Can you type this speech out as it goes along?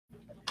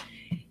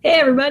Hey,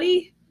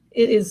 everybody.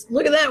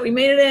 Look at that. We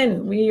made it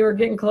in. We were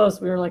getting close.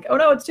 We were like, oh,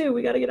 no, it's 2.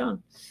 We got to get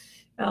on.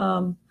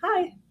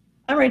 Hi,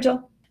 I'm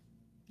Rachel.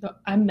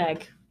 I'm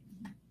Meg.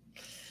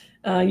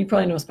 You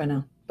probably know us by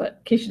now, but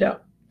in case you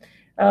don't.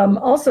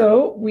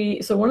 So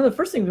one of the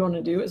first things we want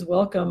to do is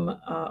welcome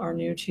our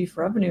new Chief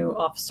Revenue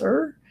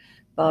Officer,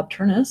 Bob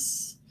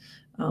Turnus,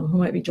 who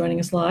might be joining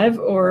us live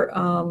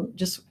or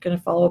just going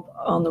to follow up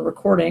on the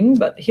recording,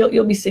 but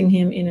you'll be seeing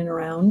him in and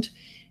around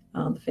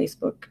the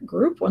Facebook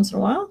group once in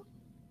a while.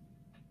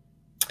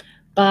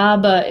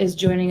 Bob is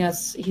joining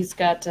us. He's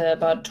got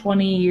about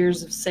 20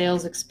 years of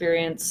sales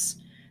experience,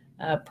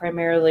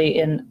 primarily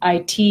in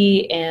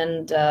IT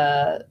and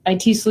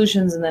IT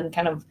solutions, and then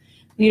kind of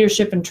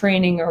leadership and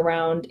training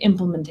around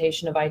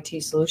implementation of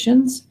IT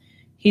solutions.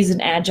 He's an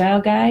agile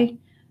guy.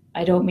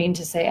 I don't mean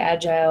to say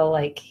agile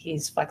like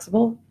he's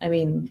flexible. I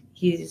mean,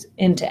 he's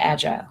into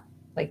agile.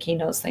 Like he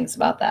knows things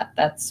about that.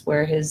 That's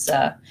where his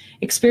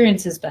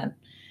experience has been.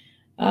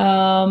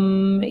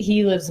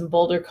 He lives in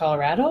Boulder,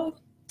 Colorado.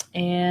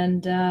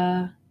 And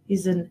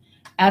he's an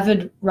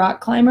avid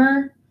rock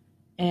climber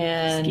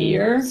and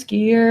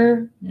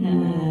skier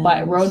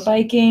and road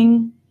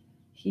biking.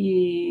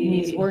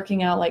 He's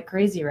working out like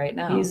crazy right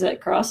now. He's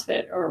at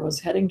CrossFit or was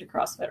heading to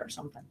CrossFit or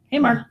something. Hey,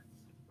 Mark.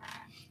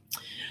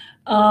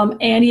 Yeah.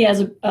 And he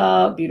has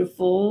a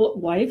beautiful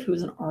wife who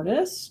is an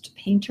artist,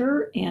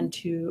 painter, and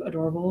 2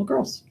 adorable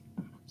girls.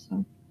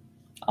 So,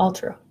 all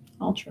true.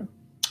 All true.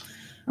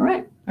 All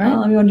right.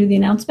 Let me go and do the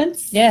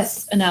announcements.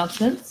 Yes,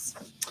 announcements.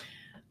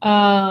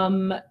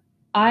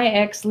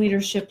 IX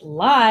Leadership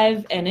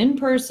Live and in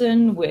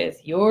person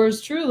with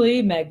yours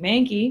truly, Meg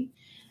Mankey,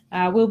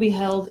 will be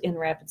held in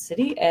Rapid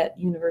City at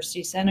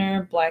University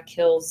Center, Black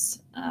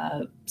Hills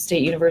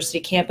State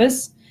University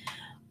campus,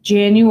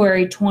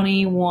 January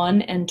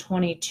 21 and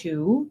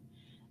 22.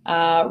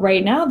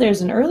 Right now,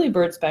 there's an early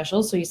bird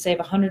special, so you save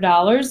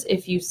 $100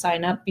 if you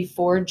sign up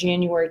before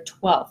January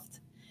 12th.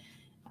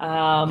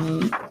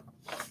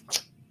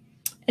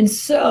 And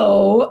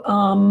so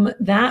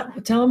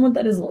tell them what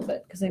that is a little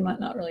bit, because they might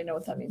not really know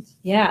what that means.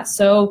 Yeah,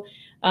 so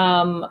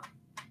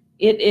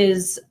it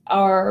is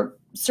our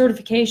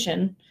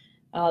certification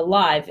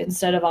live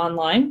instead of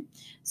online.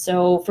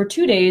 So for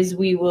 2 days,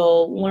 we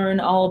will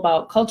learn all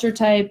about culture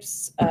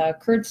types,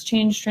 Kurt's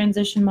change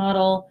transition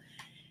model,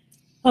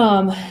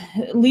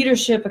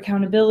 leadership,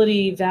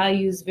 accountability,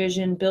 values,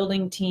 vision,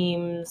 building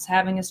teams,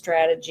 having a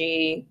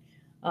strategy,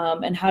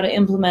 and how to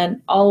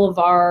implement all of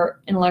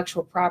our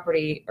intellectual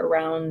property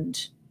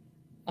around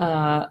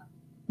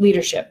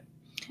leadership.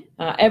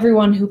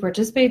 Everyone who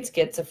participates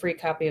gets a free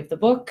copy of the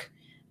book.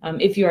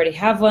 If you already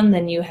have one,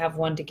 then you have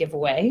one to give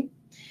away.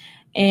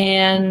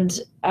 And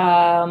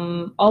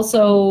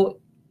also,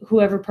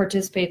 whoever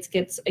participates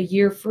gets a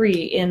year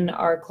free in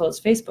our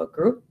closed Facebook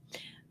group.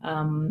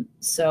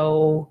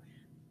 So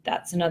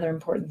that's another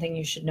important thing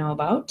you should know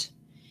about.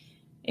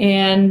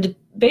 And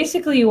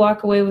basically, you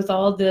walk away with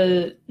all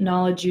the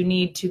knowledge you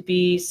need to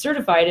be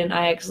certified in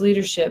IX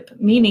leadership,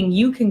 meaning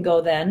you can go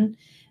then.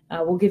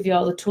 We'll give you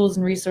all the tools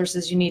and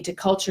resources you need to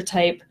culture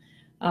type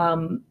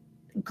other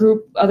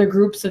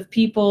groups of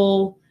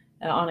people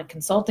on a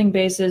consulting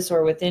basis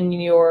or within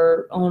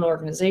your own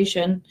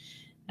organization.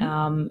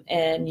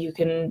 And you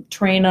can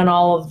train on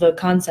all of the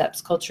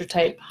concepts, culture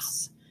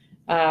types,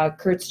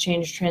 Kurt's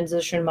change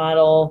transition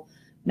model,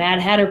 Mad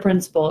Hatter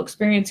principle,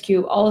 experience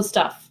cube, all the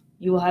stuff.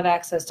 You will have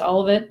access to all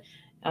of it,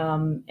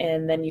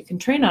 and then you can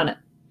train on it.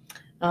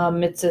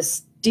 It's a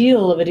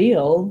steal of a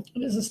deal.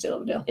 It is a steal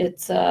of a deal.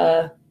 It's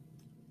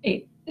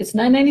It's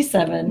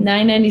 $9.97.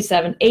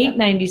 $9.97,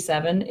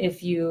 $8.97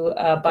 if you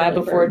buy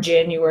before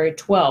January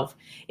 12th.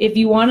 If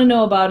you want to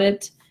know about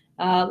it,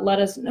 let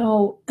us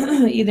know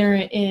either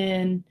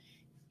in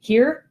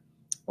here,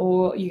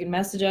 or you can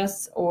message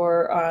us,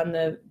 or on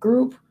the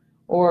group.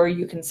 Or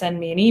you can send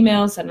me an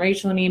email, send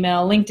Rachel an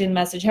email, LinkedIn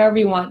message, however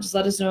you want. Just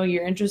let us know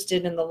you're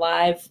interested in the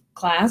live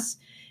class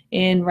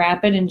in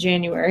Rapid in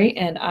January,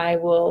 and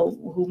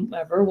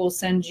whomever will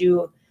send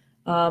you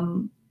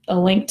a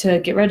link to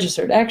get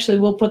registered. Actually,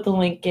 we'll put the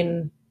link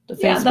in the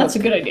Facebook. Yeah, that's a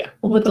good idea.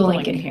 We'll put the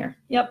link in here.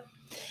 Yep.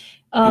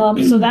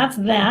 So that's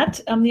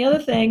that. The other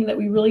thing that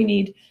we really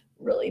need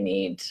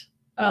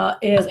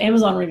is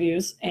Amazon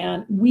reviews,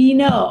 and we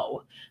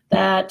know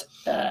that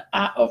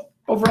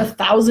over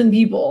 1,000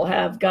 people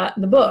have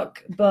gotten the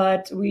book,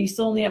 but we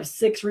still only have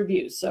 6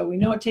 reviews. So we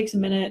know it takes a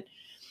minute.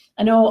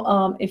 I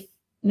know if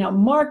now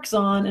Mark's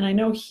on, and I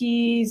know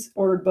he's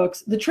ordered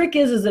books. The trick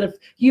is that if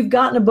you've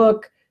gotten a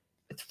book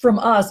from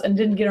us and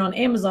didn't get it on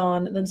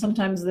Amazon, then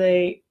sometimes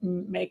they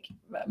make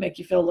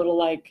you feel a little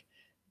like,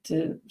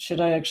 should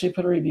I actually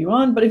put a review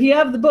on? But if you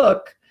have the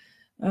book,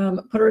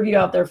 put a review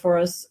out there for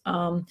us.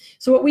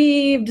 So what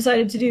we've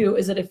decided to do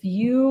is that if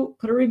you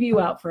put a review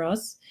out for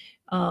us,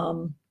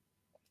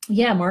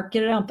 yeah, Mark,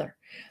 get it out there.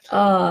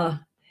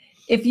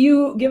 If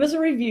you give us a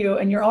review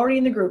and you're already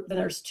in the group, then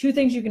there's 2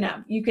 things you can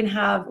have. You can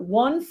have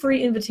 1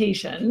 free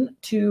invitation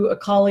to a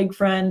colleague,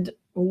 friend,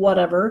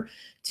 whatever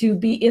to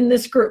be in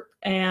this group.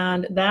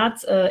 And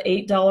that's a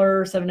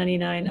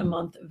 $8.799 a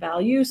month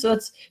value. So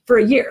that's for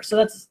a year. So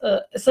that's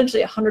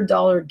essentially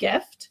 $100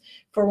 gift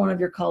for one of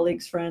your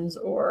colleagues, friends,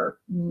 or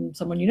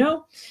someone you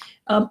know.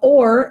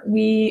 Or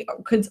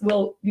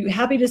we'll be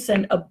happy to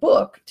send a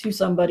book to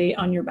somebody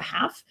on your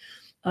behalf.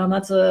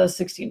 That's a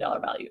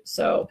 $16 value.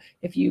 So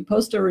if you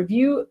post a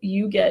review,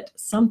 you get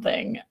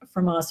something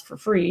from us for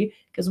free,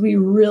 because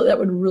that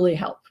would really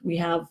help. We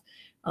have,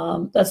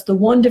 that's the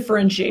one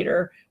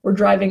differentiator. We're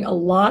driving a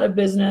lot of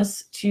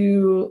business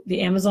to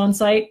the Amazon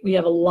site. We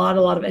have a lot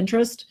of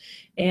interest.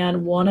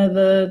 And one of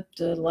the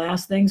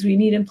last things we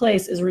need in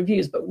place is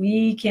reviews, but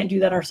we can't do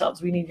that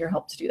ourselves. We need your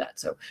help to do that.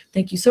 So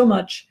thank you so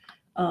much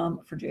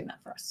for doing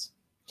that for us.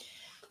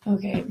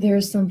 Okay,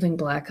 there's something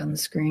black on the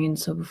screen.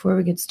 So before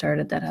we get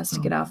started, that has to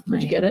get off my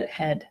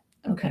head.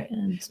 Okay.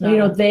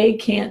 They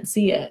can't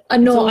see it.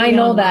 No, I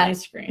know that.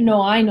 Screen.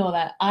 No, I know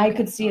that. I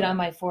could see it on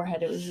my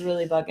forehead. It was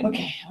really bugging me.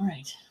 Okay, all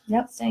right.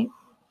 Yep,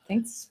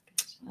 thanks.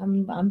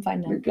 I'm fine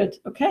now. You're good.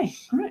 Okay,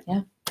 all right.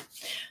 Yeah.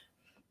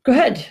 Go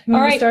ahead.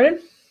 All right. Started?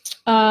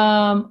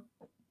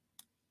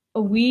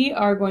 We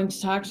are going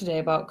to talk today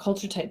about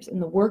culture types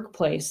in the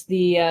workplace.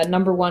 The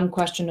number one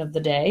question of the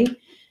day,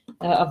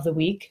 of the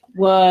week,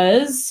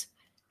 was,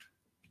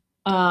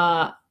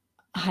 hi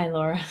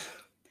Laura,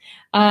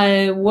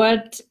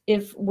 what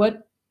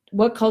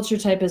culture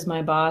type is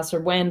my boss, or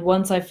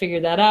once I figure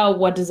that out,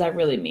 what does that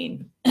really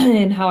mean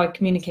and how I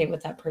communicate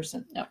with that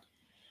person? No.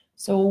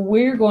 So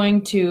we're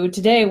going to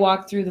today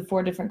walk through the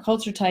 4 different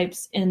culture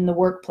types in the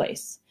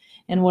workplace.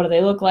 And what do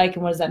they look like,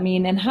 and what does that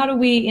mean? And how do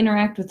we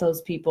interact with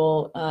those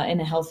people in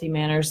a healthy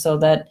manner so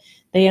that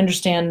they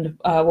understand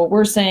what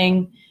we're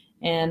saying,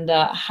 and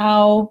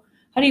how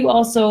do you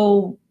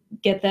also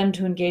get them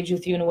to engage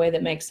with you in a way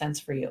that makes sense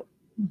for you?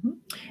 Mm-hmm.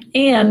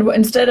 And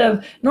instead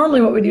of,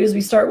 normally what we do is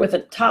we start with a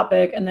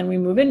topic and then we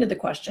move into the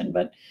question,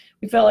 but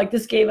we felt like the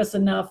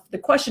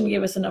question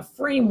gave us enough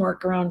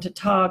framework around to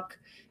talk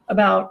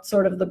about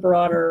sort of the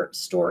broader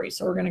story.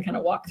 So we're going to kind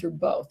of walk through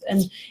both.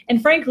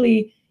 And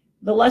frankly,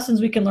 the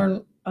lessons we can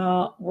learn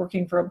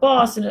working for a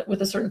boss and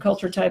with a certain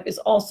culture type is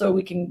also,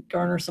 we can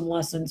garner some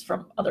lessons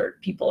from other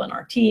people in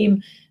our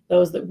team,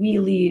 those that we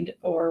lead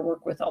or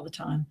work with all the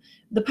time.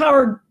 The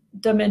power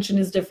dimension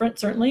is different,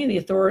 certainly, the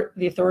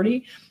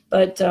authority,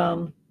 but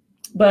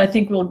I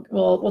think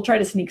we'll try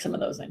to sneak some of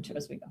those into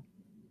as we go.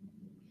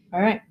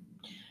 All right.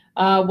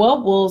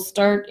 Well, we'll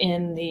start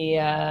in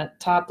the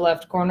top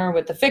left corner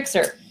with the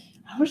fixer.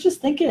 I was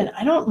just thinking,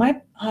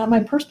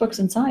 my purse book's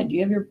inside. Do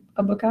you have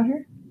a book out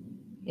here?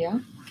 Yeah.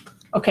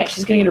 Okay,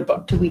 she's gonna get her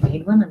book. Do we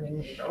need one? I mean,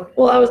 we wrote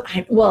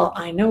it. Well,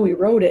 I know we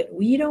wrote it.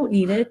 We don't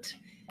need it,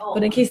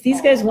 but in case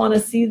these guys want to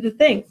see the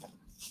thing.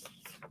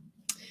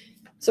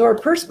 So our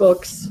purse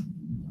books,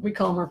 we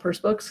call them our purse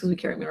books because we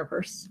carry them in our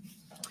purse.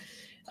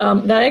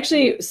 That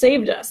actually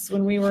saved us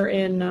when we were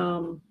in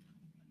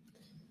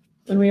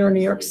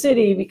New York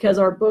City, because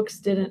our books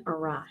didn't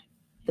arrive.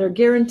 They're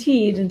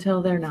guaranteed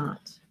until they're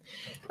not.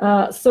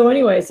 So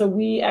anyway, so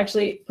we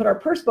actually put our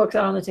purse books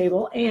out on the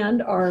table,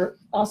 and our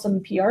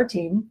awesome PR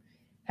team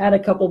had a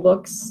couple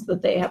books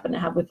that they happen to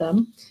have with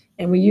them,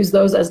 and we use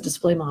those as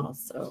display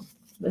models. So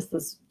this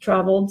has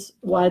traveled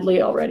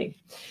widely already.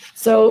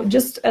 So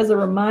just as a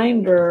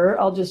reminder,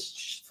 I'll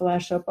just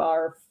flash up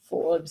our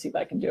 4, let's see if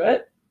I can do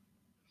it.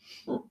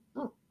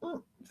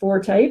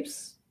 4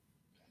 types.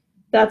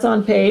 That's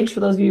on page, for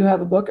those of you who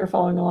have a book or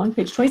following along,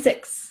 page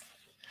 26.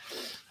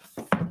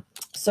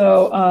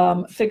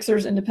 So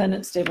fixers,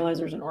 independent,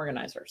 stabilizers, and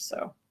organizers.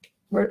 So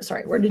where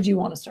did you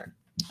want to start?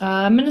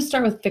 I'm going to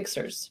start with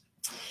fixers.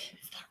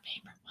 It's our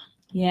favorite one.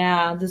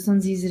 Yeah, this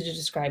one's easy to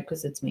describe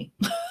because it's me.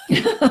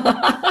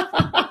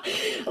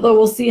 Although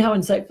we'll see how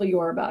insightful you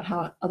are about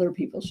how other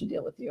people should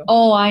deal with you.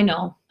 Oh, I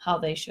know how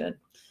they should.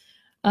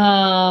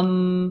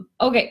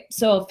 Okay,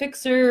 so a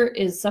fixer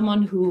is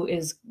someone who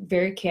is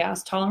very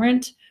chaos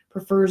tolerant,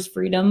 prefers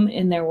freedom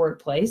in their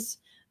workplace,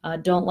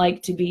 don't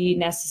like to be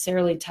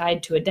necessarily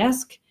tied to a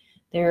desk.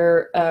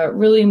 They're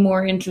really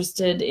more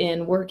interested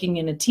in working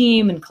in a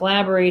team and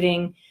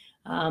collaborating.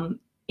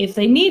 If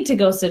they need to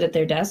go sit at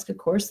their desk, of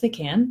course they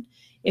can.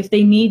 If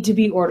they need to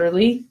be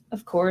orderly,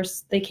 of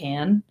course they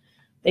can.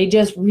 They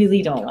just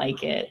really don't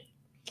like it.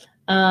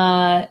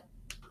 I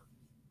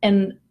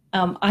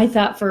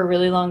thought for a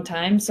really long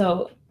time,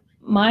 so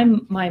my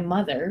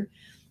mother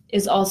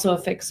is also a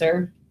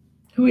fixer.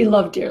 Who we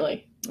love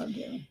dearly. Love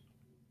dearly.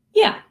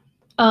 Yeah.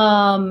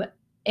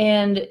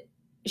 And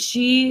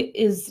she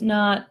is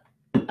not,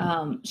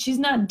 she's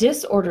not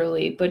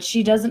disorderly, but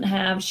she didn't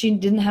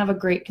have a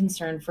great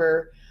concern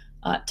for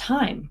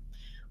time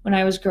when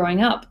I was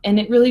growing up. And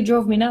it really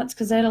drove me nuts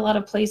because I had a lot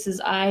of places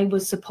I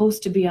was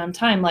supposed to be on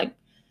time, like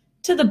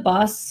to the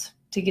bus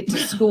to get to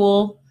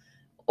school,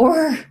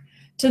 or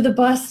to the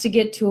bus to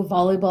get to a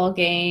volleyball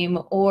game,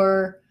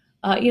 or,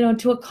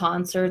 to a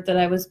concert that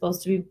I was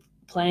supposed to be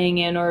playing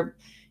in, or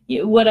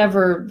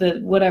whatever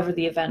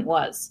the event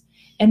was.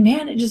 And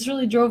man, it just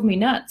really drove me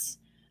nuts.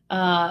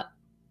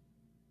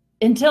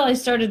 until I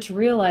started to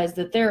realize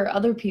that there are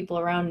other people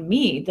around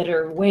me that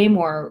are way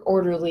more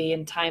orderly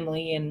and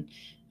timely and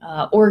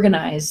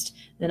organized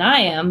than I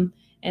am.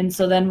 And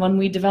so then when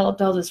we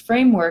developed all this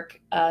framework,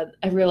 I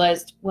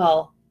realized,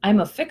 well, I'm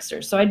a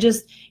fixer. So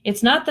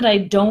it's not that I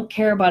don't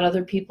care about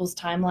other people's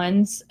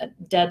timelines,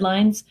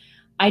 deadlines.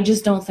 I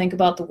just don't think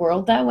about the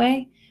world that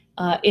way.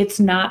 It's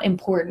not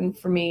important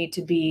for me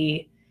to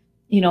be,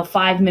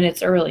 5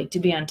 minutes early, to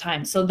be on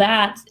time. So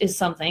that is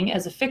something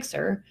as a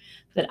fixer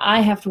that I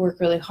have to work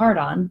really hard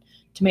on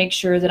to make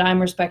sure that I'm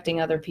respecting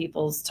other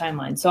people's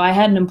timelines. So I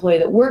had an employee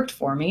that worked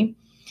for me,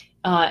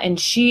 and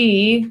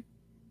she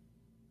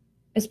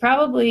is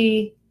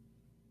probably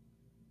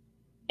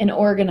an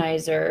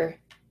organizer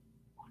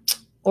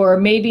or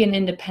maybe an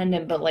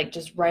independent, but like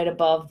just right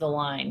above the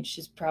line.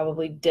 She's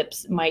probably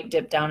might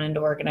dip down into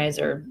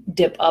organizer,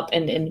 dip up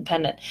into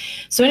independent.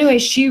 So anyway,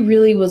 she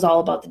really was all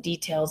about the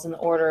details and the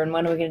order and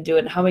when are we going to do it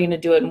and how are we going to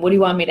do it and what do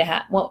you want me to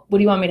have? What do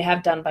you want me to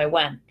have done by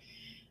when?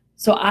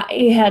 So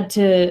I had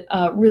to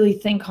really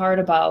think hard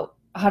about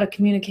how to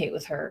communicate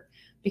with her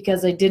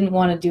because I didn't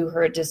want to do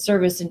her a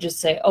disservice and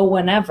just say, oh,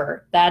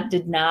 whenever. That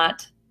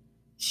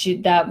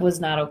was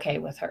not okay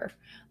with her.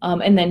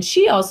 And then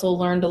she also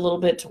learned a little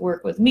bit to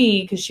work with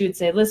me because she would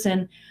say,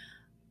 listen,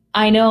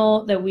 I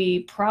know that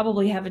we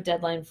probably have a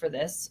deadline for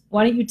this.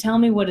 Why don't you tell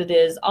me what it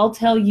is? I'll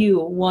tell you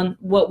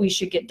what we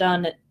should get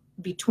done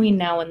between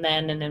now and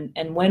then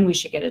and when we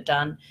should get it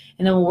done,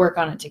 and then we'll work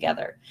on it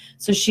together.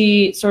 So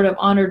she sort of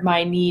honored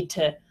my need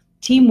to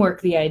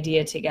teamwork the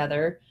idea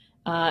together,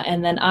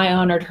 and then I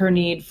honored her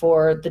need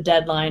for the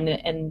deadline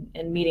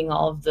and meeting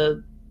all of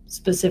the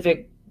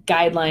specific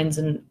guidelines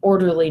and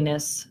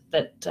orderliness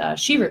that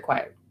she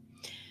required.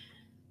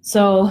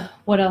 So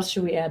what else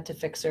should we add to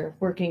fixer?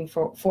 Working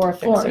for a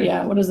fixer.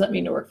 Yeah. What does that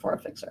mean to work for a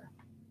fixer?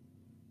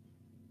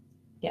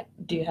 Yeah.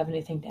 Do you have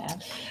anything to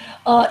add?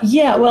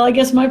 Yeah. Well, I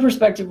guess my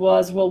perspective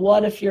was, well,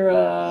 what if you're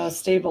a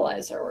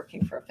stabilizer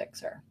working for a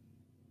fixer?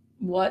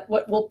 What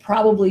will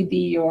probably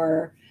be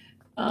your,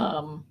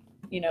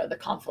 the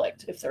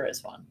conflict if there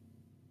is one,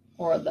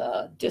 or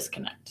the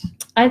disconnect?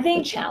 I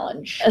think the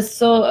challenge.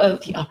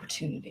 The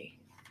opportunity.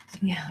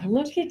 Yeah.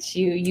 Look at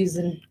you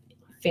using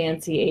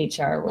fancy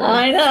HR words.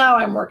 I know.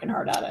 I'm working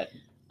hard at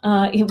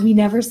it. We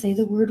never say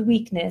the word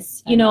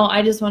weakness.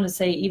 I just want to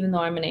say, even though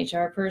I'm an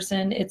HR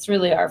person, it's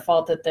really our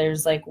fault that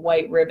there's like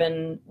white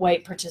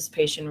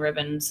participation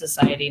ribbon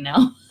society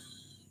now.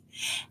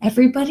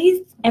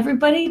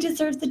 Everybody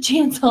deserves the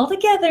chance all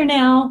together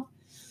now.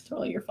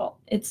 Totally your fault.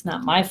 It's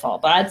not my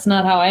fault, but it's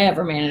not how I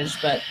ever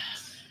managed. But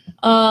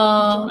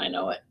I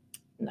know it.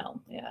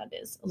 No, yeah, it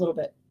is a little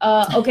bit.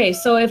 Okay,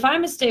 so if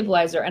I'm a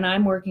stabilizer and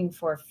I'm working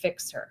for a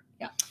fixer,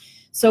 yeah.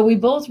 So we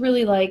both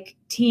really like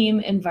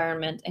team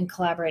environment and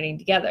collaborating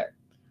together.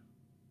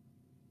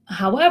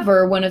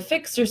 However, when a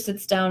fixer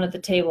sits down at the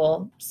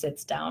table,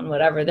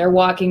 whatever, they're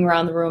walking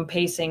around the room,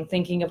 pacing,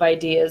 thinking of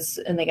ideas,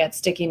 and they got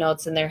sticky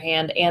notes in their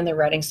hand and they're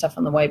writing stuff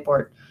on the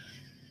whiteboard.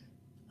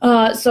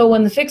 So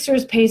when the fixer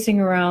is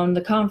pacing around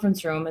the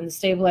conference room and the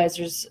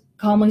stabilizer's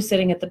calmly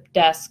sitting at the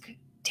desk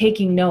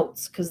taking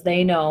notes, because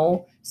they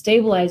know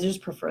stabilizers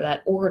prefer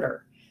that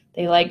order.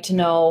 They like to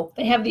know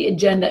they have the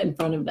agenda in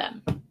front of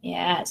them.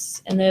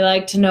 Yes. And they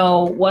like to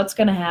know what's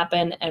going to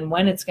happen and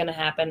when it's going to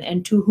happen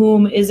and to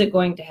whom is it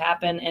going to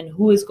happen and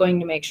who is going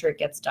to make sure it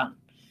gets done.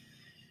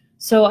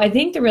 So I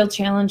think the real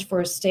challenge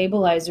for a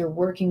stabilizer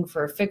working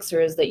for a fixer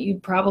is that you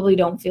probably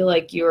don't feel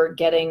like you're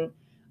getting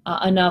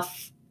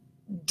enough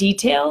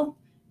detail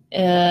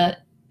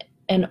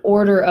and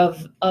order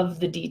of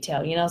the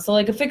detail, So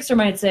like a fixer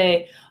might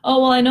say,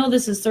 oh, well, I know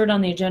this is third on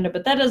the agenda,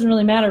 but that doesn't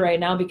really matter right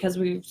now because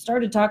we've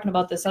started talking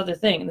about this other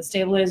thing. And the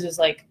stabilizer's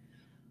like,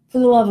 for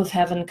the love of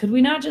heaven, could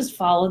we not just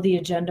follow the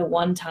agenda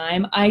one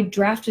time? I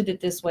drafted it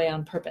this way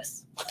on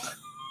purpose.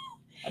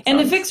 And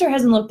the fixer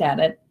hasn't looked at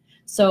it.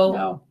 So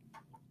no.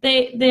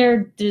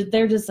 They're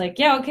just like,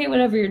 yeah, okay,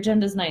 whatever, your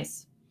agenda's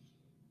nice.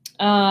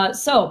 I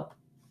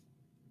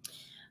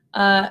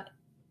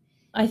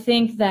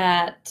think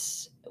that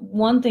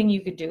one thing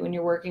you could do when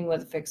you're working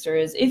with a fixer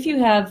is if you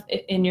have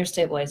in your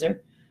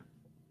stabilizer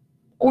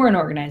or an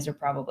organizer,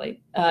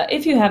 probably,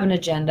 if you have an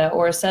agenda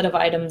or a set of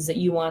items that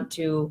you want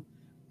to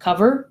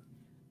cover,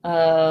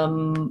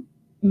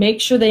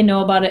 make sure they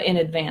know about it in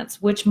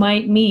advance, which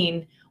might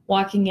mean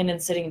walking in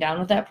and sitting down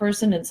with that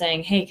person and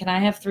saying, hey, can I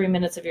have 3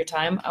 minutes of your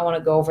time? I want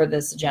to go over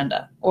this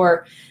agenda.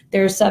 Or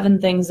there are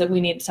 7 things that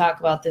we need to talk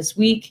about this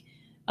week.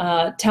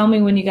 Tell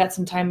me when you got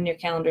some time in your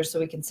calendar so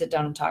we can sit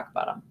down and talk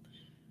about them.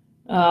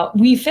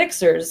 We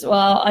fixers,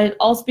 well,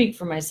 I'll speak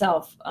for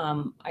myself,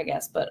 I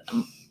guess, but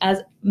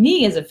as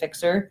a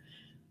fixer,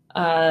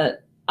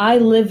 I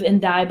live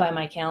and die by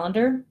my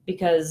calendar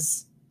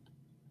because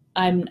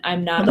I'm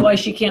not.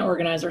 Otherwise, she can't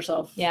organize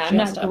herself. Yeah, I'm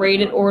not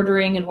great at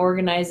ordering and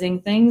organizing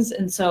things,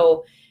 and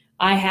so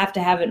I have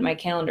to have it in my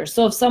calendar.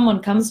 So if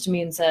someone comes to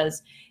me and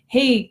says,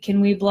 hey, can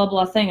we blah,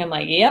 blah thing? I'm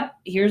like, yep,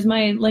 here's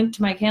my link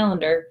to my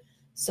calendar.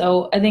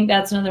 So I think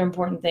that's another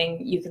important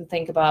thing you can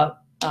think about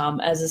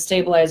as a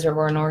stabilizer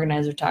or an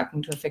organizer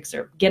talking to a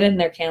fixer. Get it in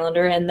their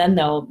calendar, and then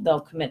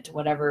they'll commit to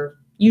whatever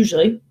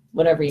Usually,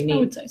 whatever you need. I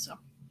would say so.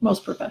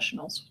 Most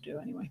professionals do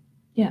anyway.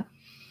 Yeah.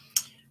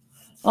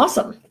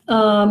 Awesome.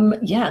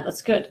 Yeah,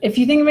 that's good. If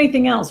you think of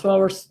anything else, well,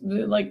 we're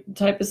like,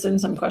 type us in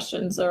some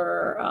questions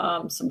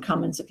or some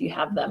comments if you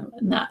have them,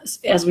 and that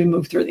as we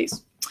move through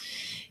these.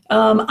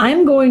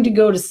 I'm going to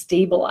go to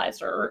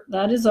stabilizer.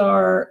 That is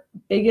our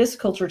biggest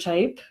culture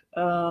type.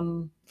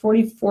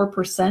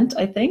 44%,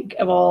 I think,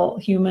 of all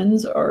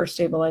humans are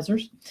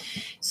stabilizers.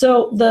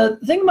 So the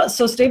thing about,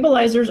 so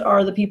stabilizers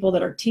are the people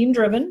that are team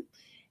driven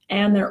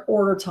and they're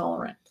order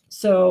tolerant.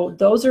 So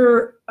those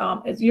are,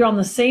 you're on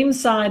the same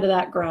side of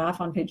that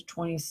graph on page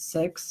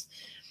 26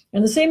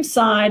 and the same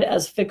side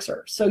as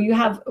fixer. So you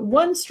have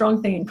one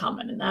strong thing in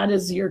common, and that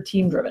is you're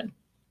team driven.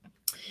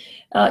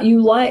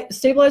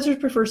 Stabilizers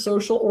prefer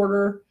social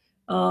order.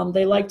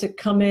 They like to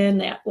come in,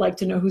 they like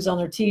to know who's on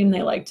their team.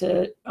 They like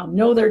to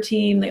know their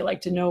team. They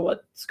like to know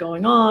what's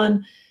going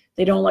on.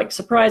 They don't like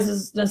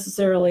surprises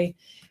necessarily,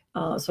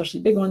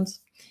 especially big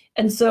ones.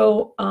 And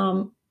so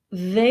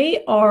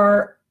they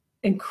are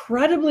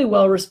incredibly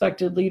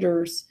well-respected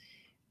leaders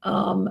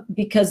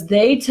because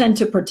they tend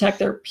to protect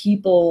their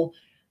people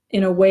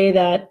in a way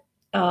that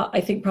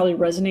I think probably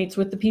resonates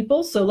with the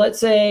people. So let's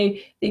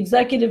say the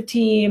executive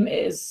team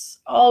is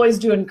always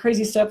doing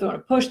crazy stuff. They want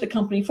to push the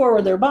company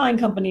forward. They're buying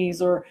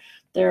companies or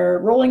they're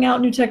rolling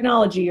out new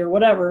technology or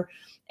whatever.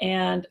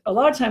 And a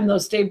lot of time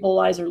those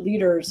stabilizer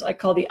leaders, I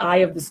call the eye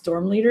of the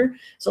storm leader.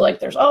 So like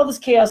there's all this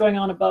chaos going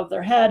on above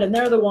their head, and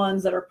they're the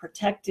ones that are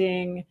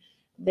protecting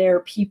their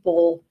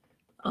people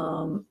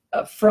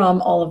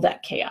from all of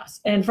that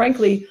chaos. And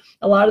frankly,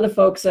 a lot of the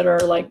folks that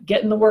are like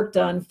getting the work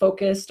done,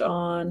 focused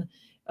on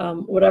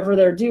whatever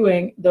they're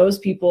doing, those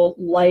people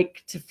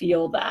like to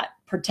feel that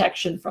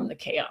protection from the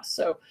chaos.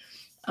 So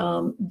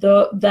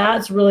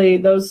that's really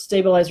those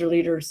stabilizer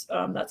leaders.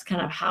 That's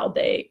kind of how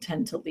they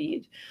tend to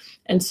lead.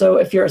 And so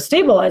if you're a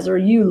stabilizer,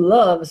 you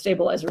love a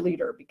stabilizer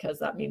leader because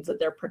that means that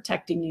they're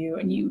protecting you,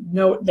 and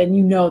then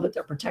you know that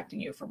they're protecting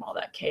you from all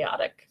that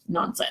chaotic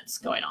nonsense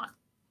going on.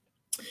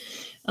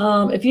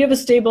 If you have a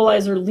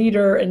stabilizer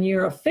leader and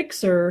you're a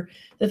fixer,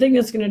 the thing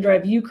that's going to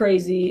drive you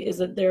crazy is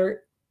that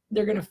they're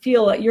going to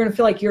feel like you're going to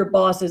feel like your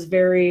boss is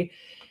very,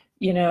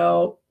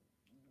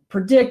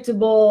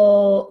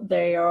 predictable.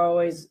 They are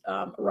always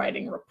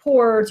writing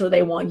reports, or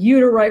they want you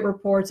to write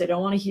reports. They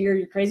don't want to hear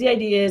your crazy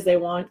ideas. They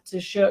want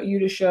to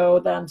show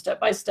them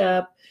step by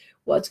step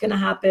what's going to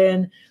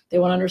happen. They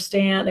want to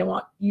understand. They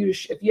want you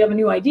to, if you have a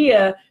new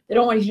idea, they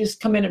don't want you to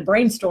just come in and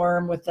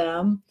brainstorm with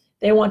them.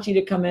 They want you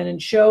to come in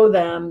and show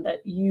them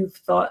that you've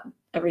thought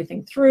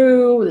everything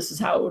through. This is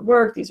how it would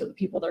work. These are the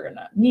people they're going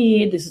to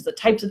need. This is the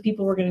types of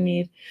people we're going to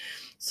need.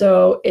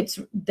 So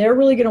they're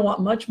really going to want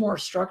much more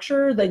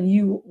structure than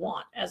you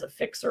want as a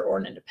fixer or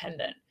an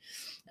independent.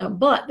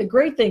 But the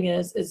great thing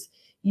is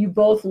you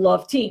both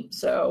love teams.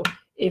 So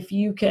if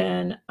you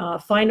can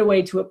find a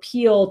way to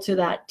appeal to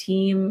that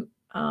team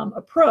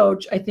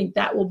approach, I think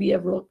that will be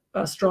a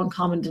strong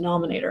common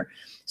denominator.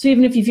 So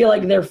even if you feel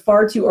like they're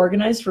far too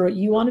organized for what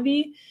you want to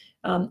be,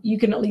 you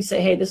can at least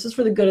say, hey, this is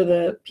for the good of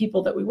the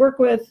people that we work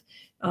with.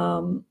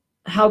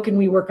 How can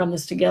we work on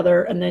this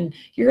together? And then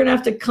you're going to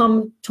have to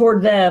come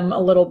toward them a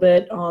little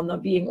bit on the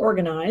being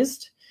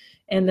organized.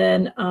 And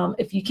then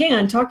if you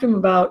can, talk to them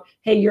about,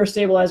 hey, you're a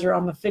stabilizer,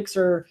 I'm a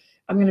fixer.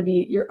 I'm going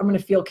to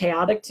feel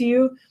chaotic to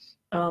you.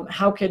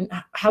 How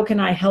can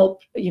I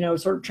help,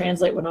 sort of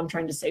translate what I'm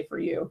trying to say for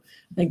you?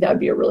 I think that would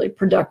be a really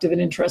productive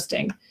and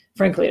interesting,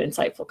 frankly, an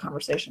insightful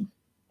conversation.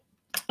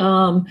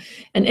 An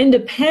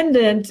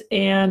independent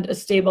and a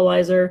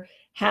stabilizer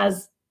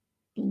has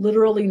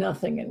literally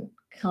nothing in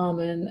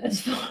common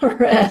as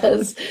far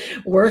as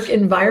work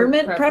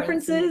environment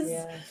preferences.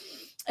 Yeah.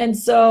 And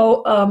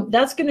so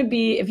that's going to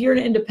be, if you're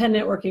an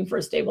independent working for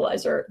a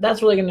stabilizer,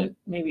 that's really going to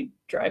maybe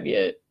drive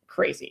you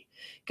crazy,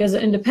 because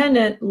an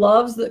independent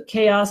loves the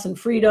chaos and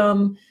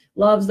freedom,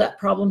 loves that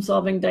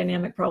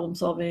dynamic problem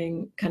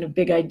solving, kind of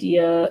big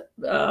idea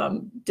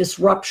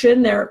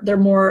disruption. They're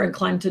more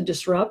inclined to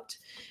disrupt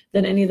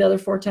than any of the other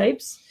four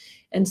types.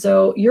 And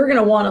so you're going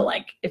to want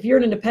to, if you're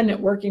an independent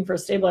working for a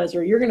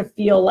stabilizer, you're going to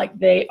feel like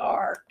they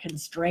are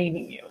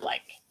constraining you,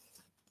 like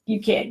you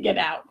can't get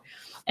out.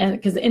 And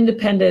because the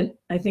independent,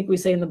 I think we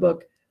say in the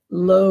book,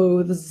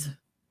 loathes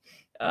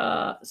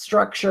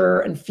structure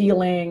and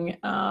feeling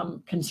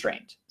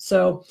constrained.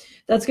 So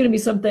that's going to be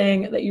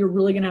something that you're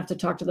really going to have to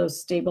talk to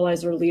those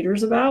stabilizer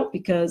leaders about,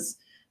 because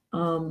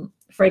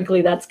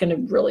frankly, that's going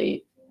to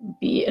really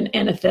be an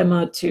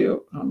anathema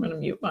to, I'm going to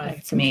mute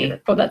my computer.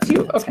 Me. Oh, that's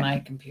you? That's okay. My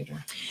computer.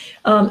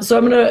 So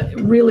I'm going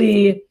to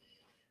really,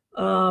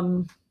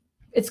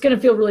 it's going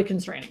to feel really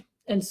constraining.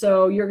 And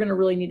so you're going to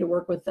really need to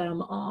work with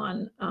them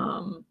on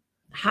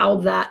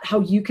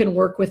how you can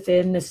work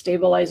within the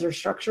stabilizer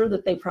structure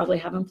that they probably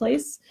have in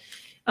place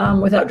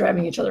without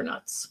driving each other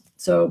nuts.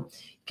 So,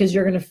 because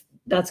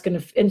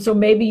and so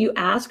maybe you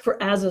ask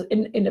for, as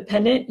an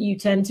independent, you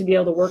tend to be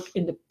able to work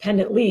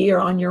independently or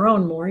on your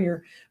own more.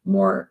 You're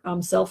more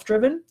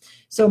self-driven.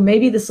 So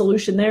maybe the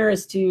solution there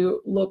is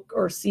to look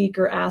or seek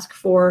or ask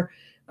for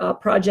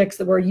projects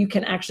where you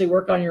can actually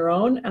work on your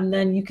own, and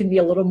then you can be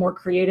a little more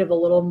creative, a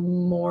little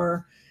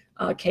more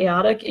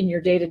chaotic in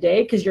your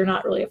day-to-day because you're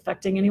not really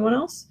affecting anyone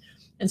else.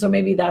 And so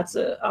maybe that's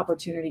an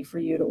opportunity for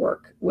you to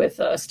work with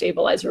a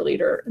stabilizer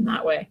leader in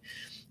that way.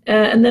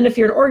 And then if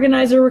you're an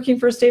organizer working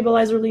for a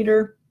stabilizer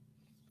leader,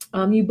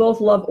 you both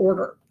love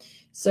order.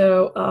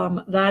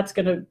 So that's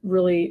going to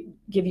really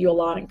give you a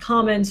lot in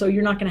common. So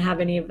you're not going to have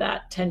any of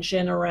that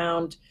tension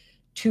around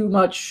too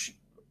much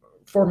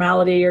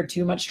formality or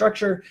too much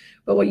structure.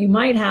 But what you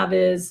might have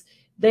is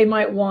they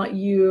might want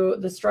you,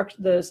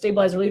 the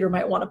stabilizer leader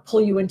might want to pull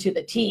you into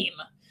the team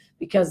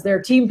because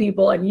they're team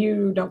people and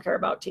you don't care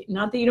about team.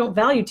 Not that you don't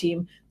value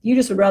team, you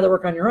just would rather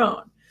work on your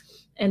own.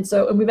 And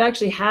so, and we've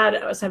actually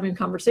I was having a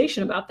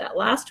conversation about that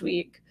last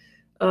week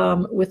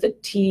with a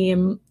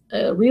team,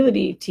 a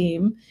realty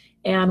team,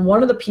 and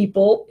one of the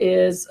people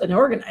is an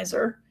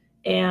organizer,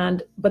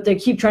 but they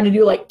keep trying to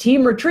do like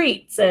team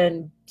retreats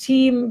and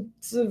team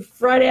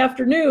Friday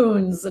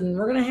afternoons, and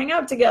we're going to hang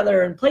out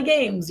together and play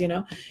games, you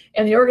know,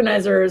 and the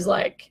organizer is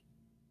like,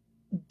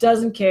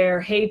 doesn't care,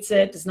 hates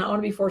it, does not want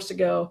to be forced to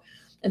go.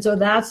 And so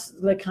that's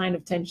the kind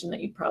of tension that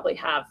you'd probably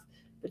have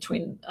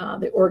between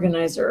the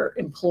organizer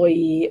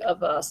employee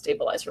of a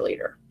stabilizer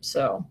leader.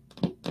 So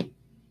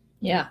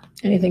yeah.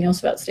 Anything else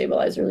about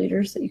stabilizer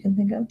leaders that you can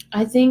think of?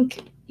 I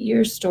think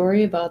your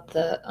story about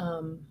the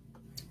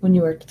when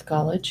you worked at the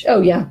college.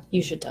 Oh yeah,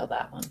 you should tell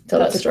that one.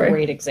 That's a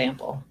great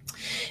example.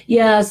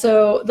 Yeah,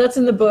 so that's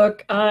in the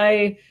book.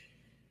 I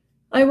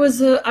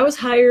was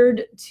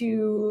hired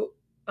to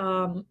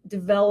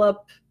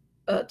develop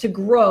to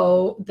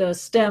grow the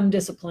STEM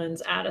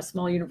disciplines at a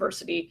small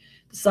university,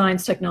 the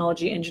science,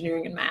 technology,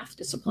 engineering, and math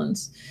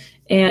disciplines,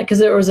 and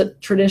because it was a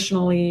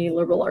traditionally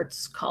liberal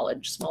arts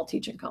college, small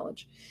teaching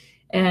college.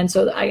 And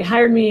so I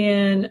hired me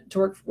in to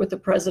work with the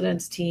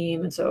president's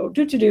team. And so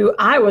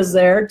I was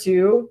there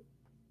to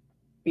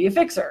be a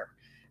fixer,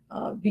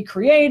 be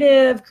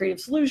creative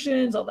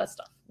solutions, all that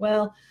stuff.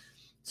 Well,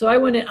 so I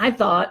went in, I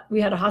thought we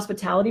had a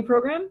hospitality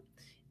program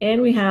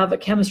and we have a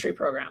chemistry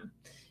program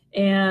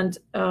and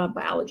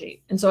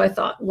biology. And so I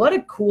thought, what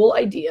a cool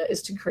idea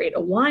is to create a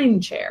wine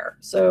chair.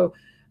 So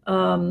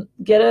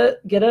get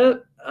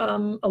a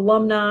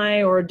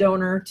alumni or a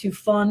donor to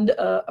fund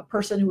a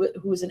person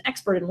who is an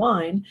expert in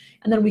wine,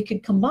 and then we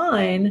could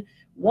combine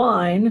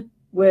wine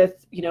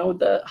with, you know,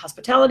 the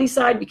hospitality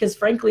side, because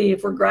frankly,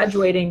 if we're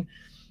graduating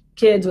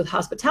kids with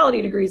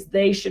hospitality degrees,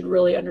 they should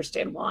really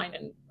understand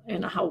wine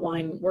and how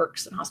wine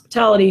works in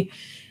hospitality.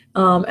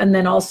 And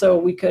then also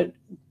we could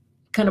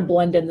kind of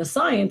blend in the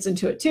science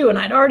into it too. And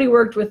I'd already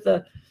worked with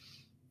a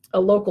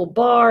local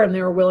bar, and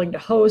they were willing to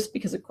host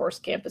because of course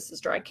campus is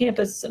dry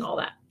campus and all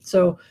that.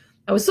 So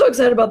I was so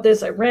excited about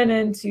this. I ran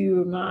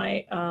into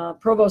my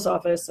provost's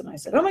office and I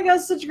said, oh my God,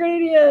 it's such a great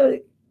idea.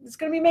 It's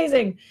going to be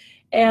amazing.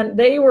 And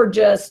they were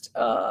just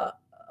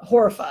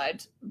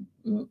horrified,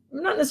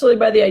 not necessarily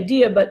by the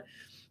idea, but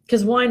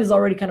because wine is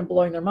already kind of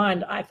blowing their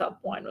mind. I thought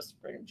wine was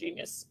pretty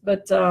genius,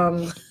 but I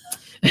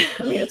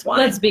mean, it's wine.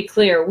 Let's be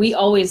clear. We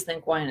always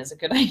think wine is a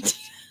good idea.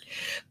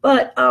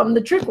 But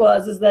the trick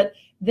is that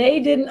they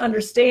didn't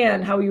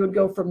understand how you would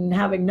go from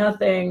having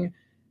nothing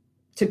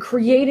to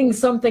creating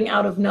something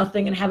out of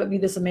nothing and have it be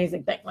this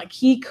amazing thing. Like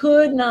he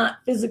could not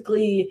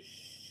physically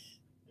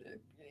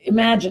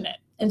imagine it.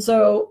 And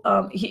so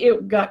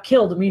it got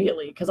killed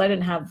immediately because I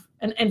didn't have,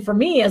 and for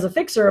me as a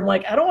fixer, I'm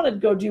like, I don't want to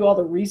go do all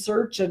the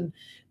research and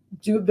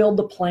build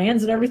the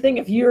plans and everything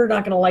if you're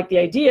not going to like the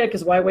idea,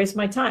 because why waste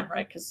my time,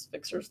 right? Because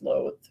fixers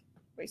loathe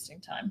wasting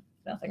time,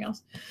 nothing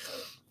else.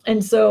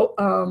 And so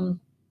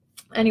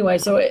anyway,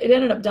 so it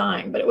ended up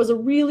dying, but it was a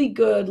really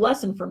good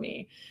lesson for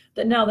me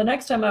that now the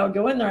next time I would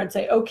go in there, I'd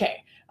say,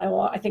 okay,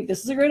 I think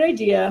this is a great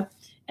idea.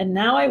 And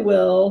now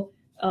we'll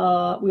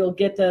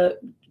get the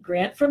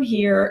grant from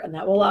here, and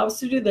that will allow us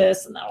to do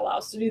this, and that will allow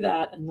us to do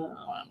that. And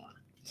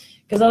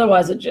because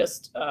otherwise it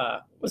just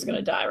was going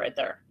to die right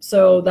there.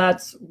 So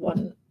that's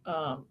one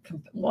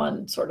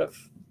sort of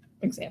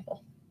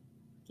example.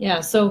 Yeah.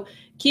 So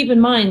keep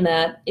in mind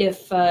that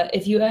if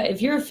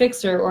you're a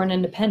fixer or an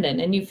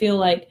independent and you feel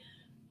like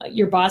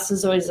your boss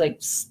is always like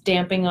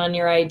stamping on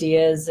your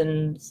ideas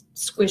and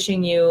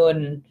squishing you,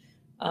 and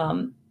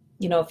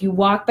you know, if you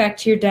walk back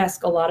to your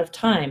desk a lot of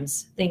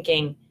times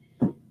thinking,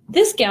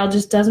 this gal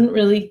just doesn't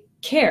really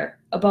care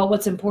about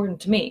what's important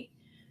to me,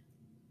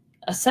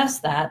 assess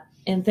that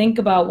and think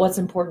about what's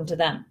important to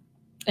them,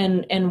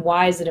 and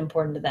why is it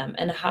important to them,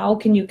 and how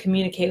can you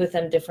communicate with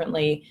them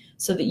differently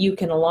so that you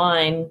can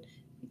align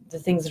the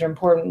things that are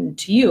important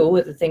to you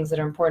with the things that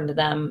are important to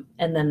them,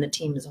 and then the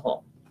team as a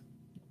whole.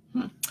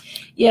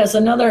 Yes,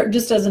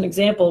 just as an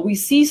example, we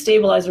see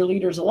stabilizer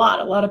leaders a lot.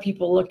 A lot of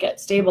people look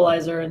at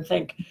stabilizer and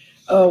think,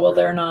 oh, well,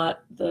 they're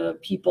not the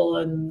people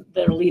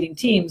that are leading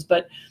teams.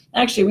 But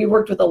actually, we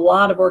worked with a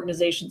lot of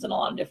organizations in a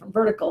lot of different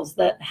verticals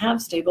that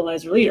have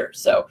stabilizer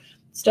leaders. So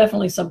it's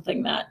definitely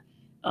something that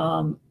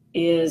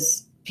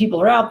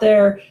people are out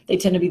there. They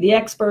tend to be the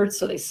experts,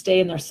 so they stay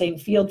in their same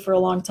field for a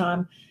long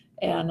time.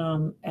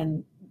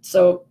 And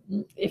so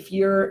if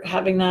you're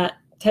having that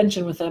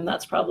tension with them,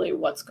 that's probably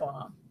what's going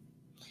on.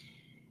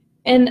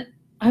 And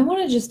I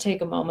want to just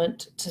take a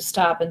moment to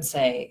stop and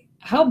say,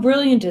 how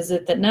brilliant is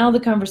it that now the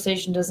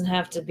conversation doesn't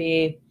have to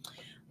be,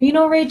 you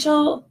know,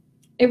 Rachel,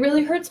 it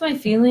really hurts my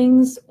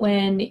feelings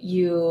when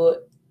you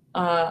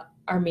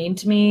are mean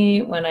to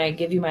me when I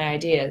give you my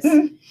ideas.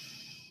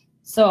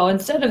 So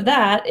instead of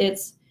that,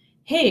 it's,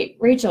 hey,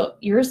 Rachel,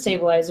 you're a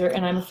stabilizer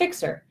and I'm a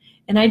fixer.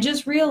 And I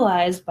just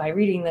realized by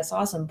reading this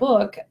awesome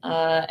book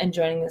and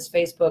joining this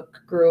Facebook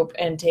group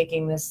and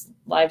taking this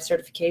live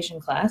certification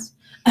class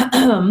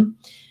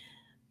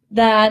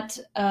that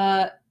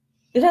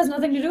it has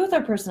nothing to do with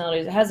our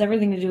personalities. It has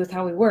everything to do with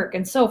how we work.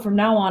 And so from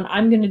now on,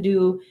 I'm going to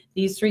do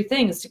these 3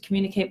 things to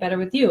communicate better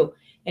with you.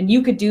 And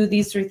you could do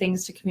these 3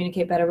 things to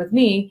communicate better with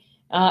me.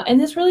 And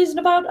this really isn't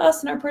about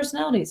us and our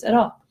personalities at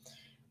all.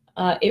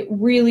 It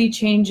really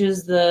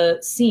changes the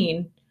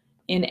scene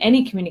in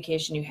any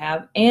communication you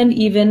have, and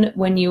even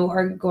when you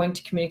are going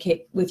to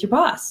communicate with your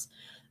boss.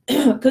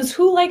 Because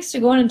who likes to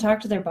go in and talk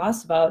to their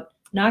boss about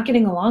not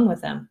getting along with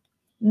them?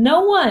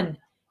 No one,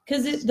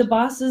 because the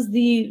boss is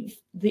the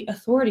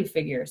authority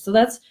figure. So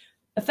that's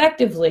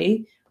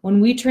effectively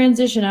when we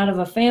transition out of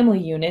a family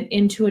unit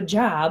into a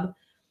job.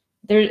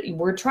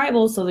 We're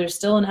tribal, so there's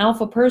still an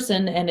alpha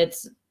person, and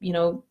it's, you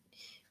know,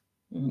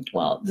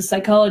 well, the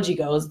psychology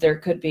goes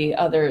there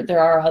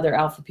are other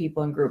alpha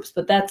people in groups,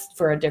 but that's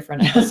for a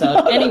different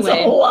episode. Anyway,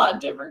 that's a lot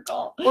different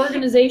call.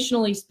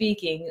 Organizationally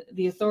speaking,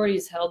 the authority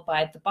is held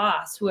by the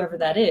boss, whoever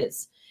that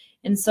is.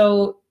 And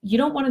so you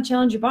don't want to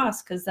challenge your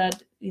boss, because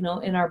that, you know,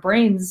 in our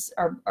brains,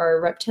 our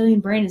reptilian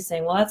brain is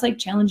saying, well, that's like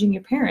challenging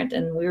your parent,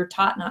 and we were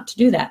taught not to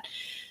do that.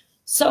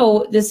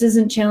 So this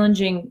isn't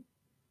challenging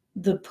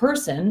the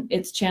person,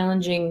 it's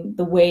challenging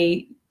the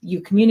way you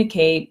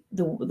communicate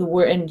the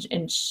word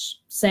and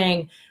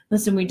saying,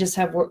 listen, we just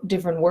have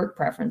different work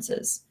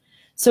preferences.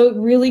 So it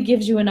really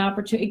gives you an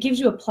opportunity, it gives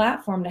you a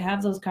platform to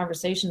have those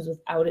conversations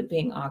without it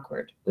being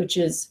awkward, which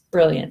is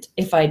brilliant,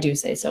 if I do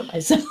say so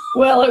myself.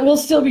 Well, it will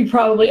still be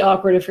probably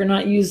awkward if you're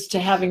not used to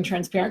having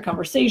transparent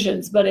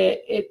conversations, but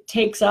it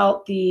takes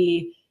out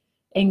the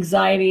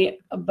anxiety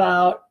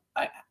about,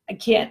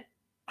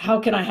 how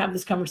can I have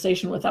this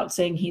conversation without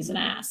saying he's an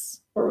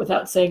ass, or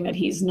without saying that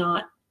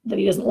that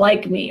he doesn't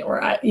like me,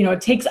 or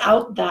it takes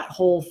out that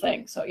whole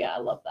thing. So yeah, I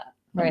love that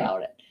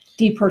about it.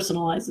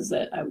 Depersonalizes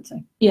it, I would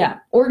say. Yeah.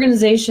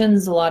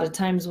 Organizations a lot of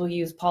times will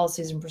use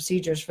policies and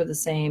procedures for the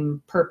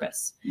same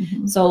purpose.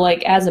 Mm-hmm. So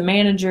like as a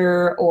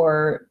manager,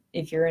 or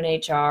if you're in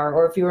HR,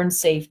 or if you're in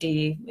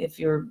safety, if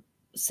you're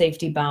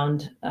safety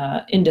bound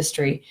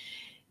industry,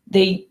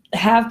 they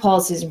have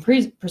policies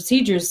and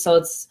procedures. So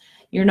it's,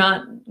 you're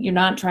not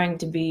trying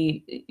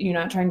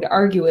to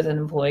argue with an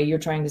employee. You're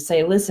trying to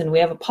say, listen, we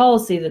have a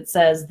policy that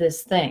says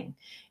this thing.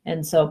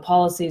 And so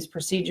policies,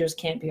 procedures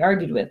can't be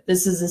argued with.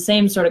 This is the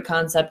same sort of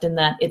concept in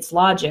that it's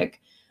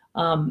logic,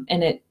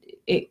 and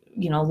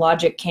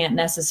logic can't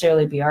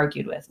necessarily be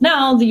argued with.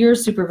 Now, your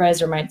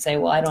supervisor might say,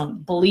 well, I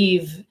don't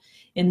believe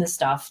in the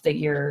stuff that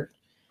you're,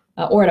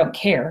 or I don't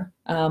care.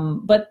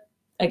 But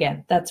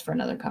again, that's for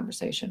another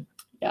conversation.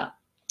 Yeah.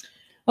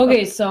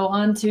 Okay, so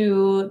on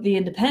to the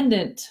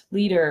independent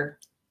leader.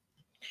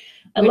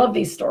 I love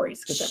these stories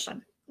because they're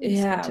fun.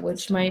 Yeah,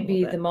 which might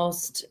be the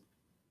most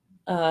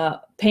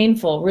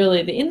painful,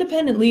 really. The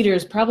independent leader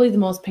is probably the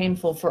most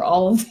painful for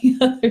all of the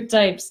other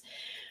types.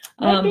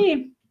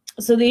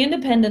 So the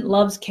independent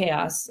loves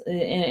chaos,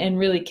 and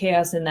really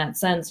chaos in that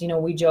sense. You know,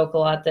 we joke a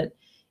lot that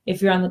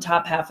if you're on the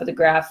top half of the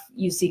graph,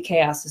 you see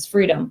chaos as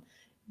freedom.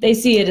 They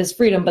see it as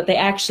freedom, but they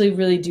actually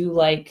really do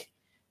like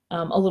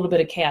a little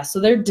bit of chaos.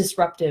 So they're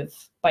disruptive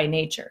by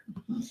nature.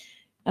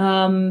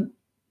 And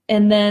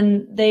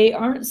then they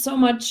aren't so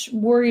much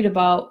worried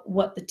about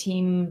what the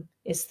team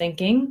is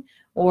thinking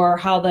or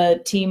how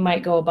the team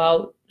might go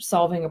about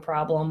solving a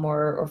problem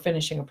or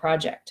finishing a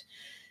project.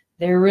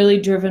 They're really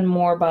driven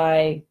more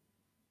by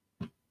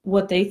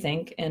what they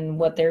think and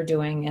what they're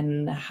doing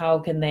and how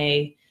can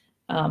they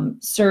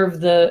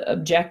serve the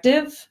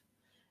objective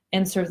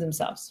and serve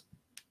themselves.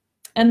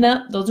 And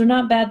those are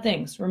not bad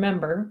things.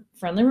 Remember,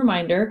 friendly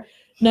reminder,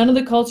 none of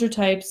the culture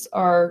types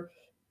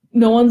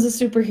no one's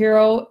a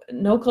superhero.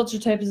 No culture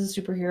type is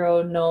a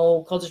superhero.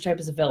 No culture type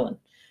is a villain.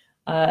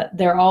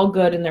 They're all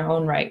good in their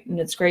own right. And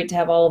it's great to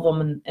have all of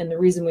them. And the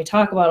reason we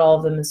talk about all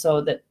of them is so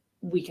that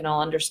we can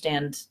all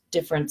understand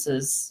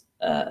differences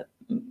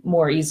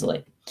more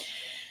easily.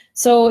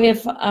 So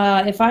if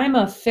I'm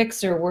a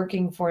fixer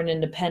working for an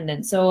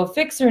independent, so a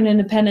fixer and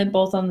independent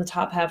both on the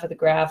top half of the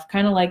graph,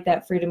 kind of like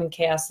that freedom and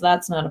chaos, so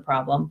that's not a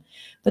problem.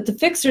 But the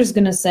fixer is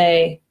going to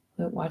say,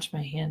 watch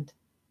my hand.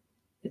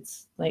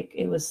 It's like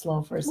it was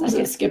slow for a second. Was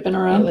it skipping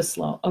around? It was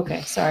slow.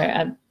 Okay, sorry.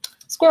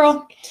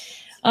 Squirrel.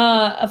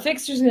 A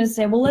fixer is going to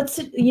say, well, let's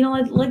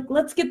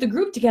get the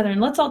group together and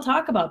let's all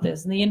talk about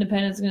this. And the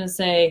independent is going to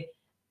say,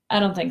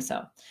 I don't think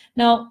so.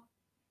 Now,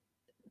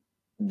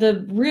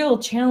 the real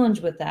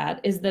challenge with that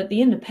is that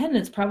the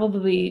independent's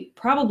probably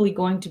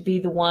going to be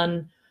the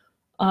one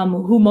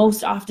who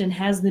most often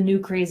has the new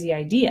crazy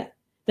idea.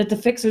 That the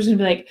fixer's going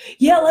to be like,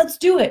 yeah, let's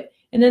do it.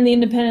 And then the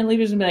independent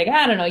leader's going to be like,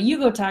 I don't know, you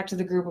go talk to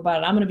the group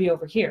about it. I'm going to be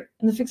over here.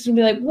 And the fixer's going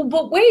to be like, well,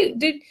 but wait,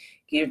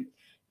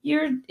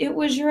 it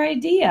was your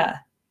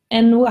idea.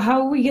 And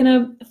how are we going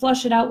to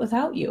flush it out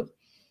without you?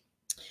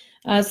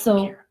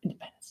 So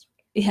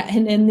yeah,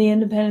 and the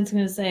independent's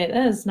going to say,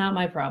 that is not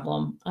my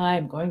problem.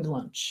 I'm going to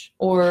lunch,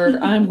 or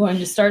I'm going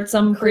to start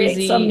some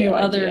crazy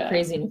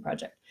new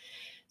project.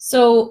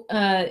 So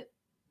a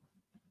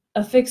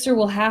fixer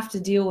will have to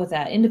deal with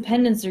that.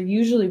 Independents are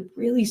usually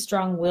really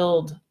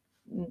strong-willed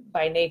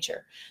by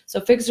nature. So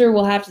fixer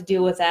will have to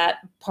deal with that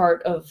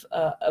part of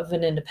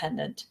an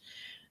independent.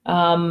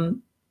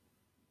 And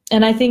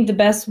I think the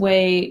best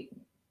way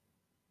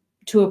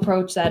to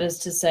approach that is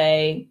to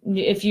say,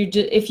 if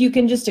you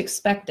can just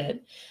expect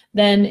it,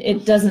 then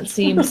it doesn't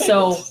seem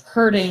so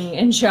hurting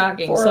and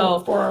shocking.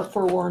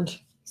 Forewarned.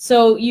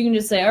 So you can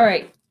just say, all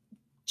right,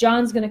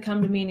 John's going to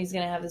come to me and he's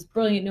going to have this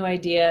brilliant new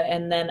idea,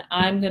 and then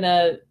I'm going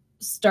to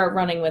start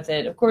running with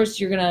it. Of course,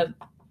 you're going to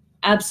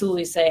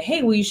absolutely say,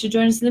 hey, well, you should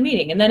join us in the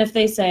meeting. And then if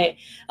they say,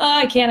 oh,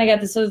 I can't, I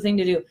got this other thing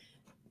to do,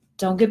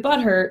 don't get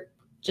butthurt.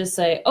 Just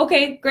say,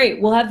 okay,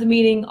 great, we'll have the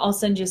meeting. I'll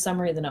send you a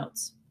summary of the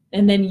notes.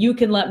 And then you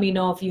can let me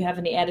know if you have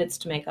any edits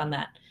to make on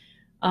that.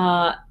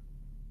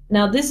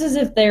 Now, this is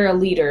if they're a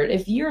leader.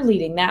 If you're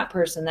leading that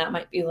person, that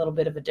might be a little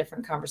bit of a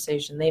different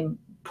conversation. They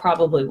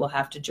probably will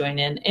have to join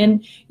in.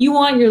 And you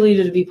want your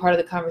leader to be part of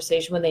the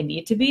conversation when they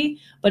need to be.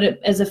 But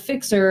as a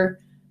fixer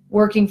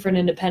working for an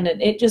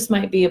independent, it just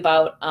might be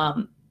about,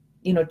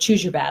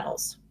 choose your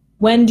battles.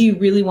 When do you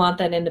really want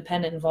that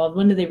independent involved?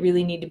 When do they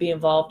really need to be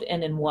involved,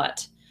 and in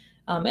what?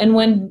 And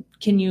when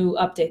can you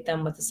update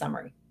them with a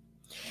summary?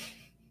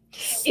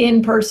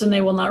 In person, they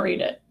will not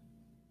read it.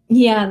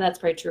 Yeah, that's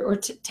probably true. Or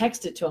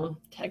text it to them.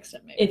 Text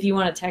it, maybe. If you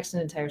want to text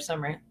an entire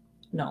summary.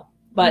 No.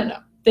 But no.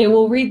 They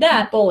will read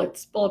that.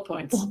 Bullet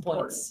points. Bullet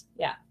points.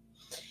 Yeah.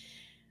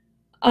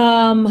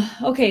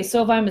 Okay,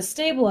 so if I'm a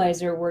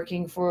stabilizer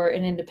working for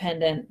an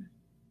independent.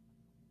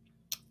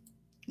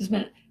 Just a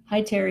minute.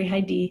 Hi, Terry. Hi,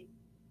 Dee.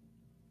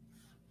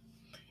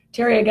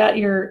 Terry, I got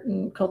your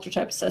culture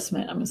type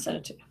assessment. I'm going to send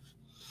it to you.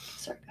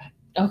 Sorry, go ahead.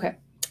 Okay.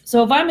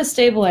 So if I'm a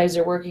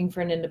stabilizer working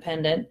for an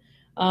independent,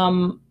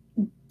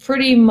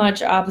 pretty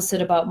much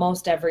opposite about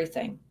most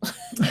everything.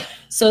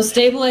 So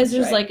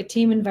stabilizers right. like a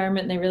team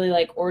environment, and they really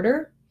like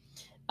order.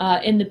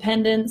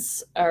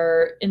 Independents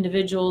are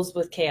individuals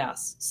with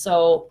chaos.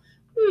 So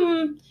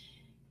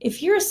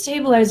if you're a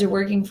stabilizer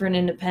working for an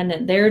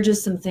independent, there are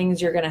just some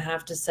things you're going to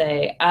have to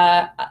say.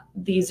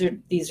 These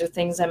are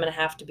things I'm going to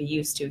have to be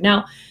used to.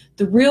 Now,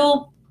 the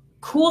real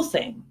cool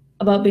thing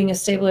about being a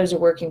stabilizer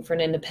working for an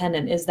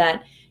independent is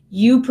that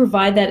you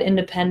provide that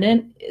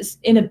independent,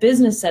 in a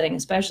business setting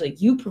especially,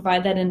 you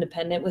provide that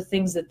independent with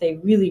things that they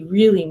really,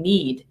 really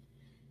need,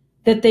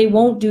 that they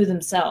won't do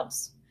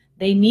themselves.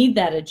 They need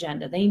that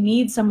agenda. They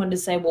need someone to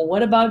say, well,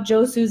 what about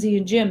Joe, Susie,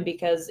 and Jim?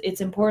 Because it's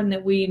important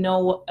that we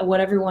know what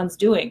everyone's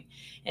doing.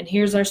 And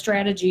here's our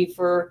strategy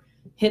for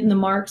hitting the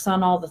marks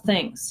on all the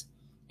things.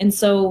 And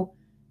so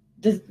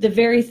the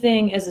very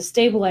thing as a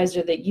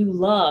stabilizer that you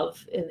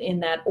love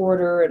in that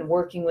order and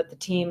working with the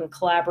team and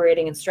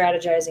collaborating and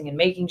strategizing and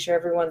making sure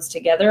everyone's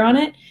together on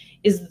it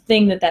is the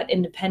thing that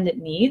independent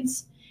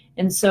needs.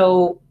 And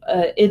so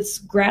it's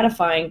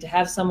gratifying to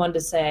have someone to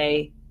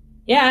say,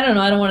 yeah, I don't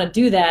know, I don't want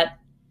to do that.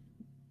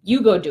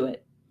 You go do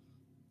it.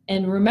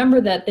 And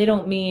remember that they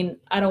don't mean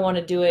I don't want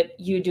to do it,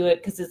 you do it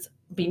because it's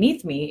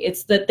beneath me.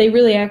 It's that they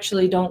really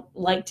actually don't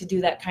like to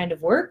do that kind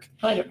of work.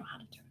 I don't know how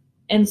to do it.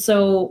 And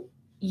so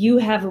you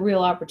have a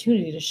real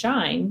opportunity to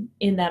shine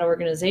in that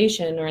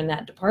organization or in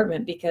that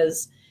department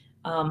because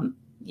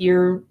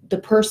you're the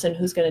person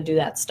who's going to do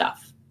that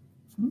stuff.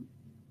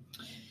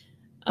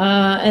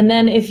 And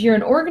then if you're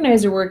an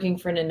organizer working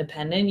for an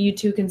independent, you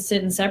two can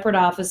sit in separate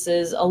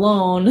offices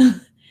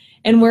alone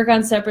and work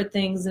on separate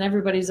things, and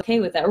everybody's okay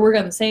with that, or work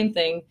on the same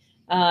thing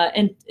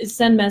and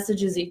send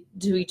messages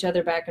to each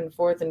other back and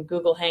forth in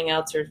Google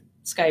Hangouts or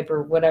Skype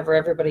or whatever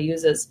everybody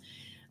uses.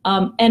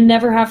 And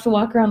never have to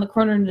walk around the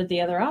corner into the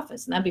other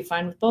office. And that'd be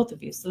fine with both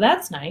of you. So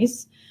that's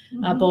nice,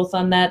 both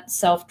on that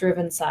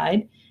self-driven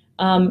side.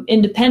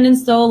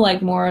 Independence, though,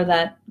 like more of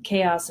that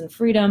chaos and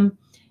freedom,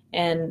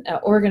 and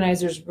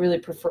organizers really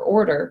prefer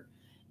order.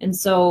 And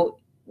so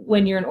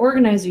when you're an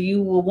organizer,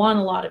 you will want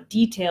a lot of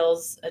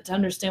details to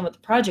understand what the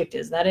project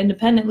is. That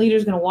independent leader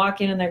is going to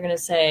walk in and they're going to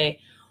say,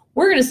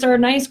 we're going to start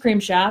an ice cream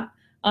shop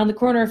on the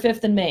corner of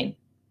 5th and Main.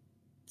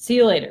 See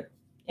you later.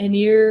 And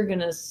you're going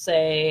to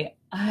say,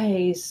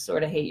 I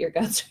sort of hate your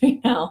guts right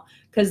now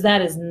because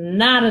that is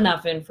not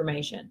enough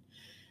information.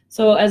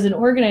 So as an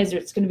organizer,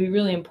 it's going to be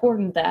really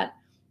important that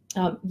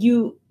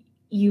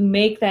you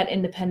make that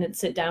independent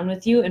sit down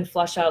with you and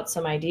flush out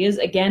some ideas.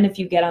 Again, if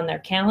you get on their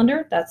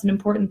calendar, that's an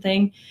important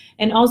thing.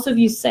 And also if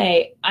you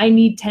say, I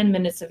need 10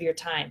 minutes of your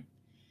time.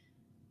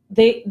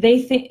 They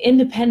think,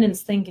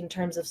 independents think in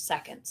terms of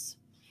seconds.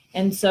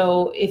 And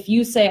so if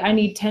you say, I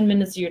need 10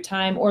 minutes of your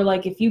time, or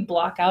like if you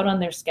block out on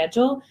their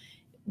schedule,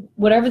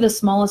 whatever the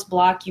smallest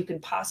block you can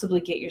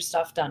possibly get your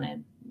stuff done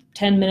in,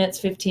 10 minutes,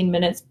 15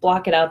 minutes,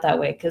 block it out that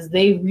way, because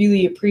they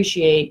really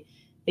appreciate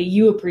that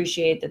you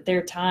appreciate that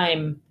that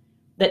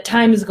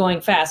time is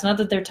going fast. Not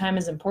that their time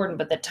is important,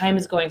 but that time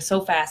is going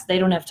so fast they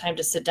don't have time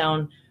to sit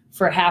down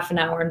for half an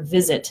hour and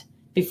visit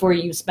before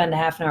you spend a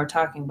half an hour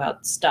talking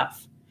about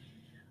stuff.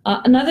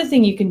 Another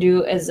thing you can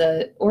do as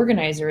an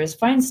organizer is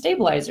find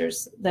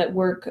stabilizers that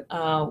work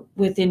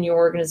within your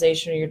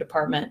organization or your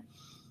department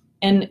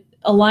and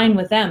align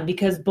with them,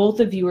 because both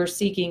of you are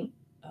seeking.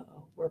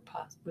 We're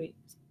possibly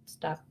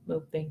stop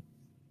moving.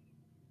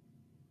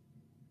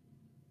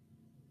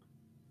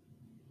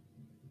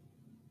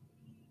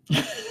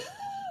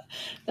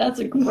 That's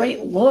a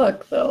great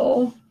look,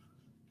 though.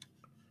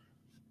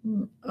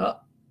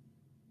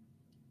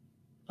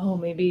 Oh,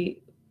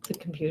 maybe the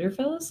computer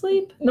fell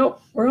asleep?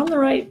 Nope, we're on the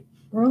right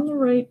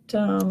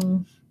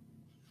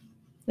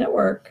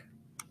network.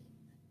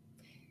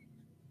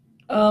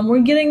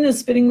 We're getting the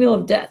spinning wheel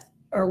of death.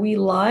 Are we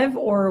live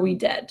or are we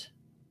dead?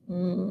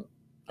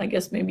 I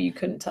guess maybe you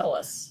couldn't tell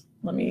us.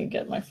 Let me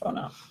get my phone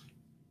out.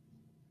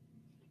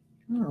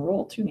 I'm on a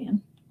roll too,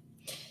 man.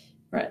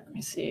 All right, let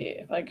me see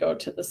if I go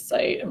to the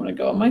site. I'm going to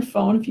go on my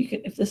phone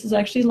if this is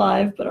actually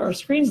live, but our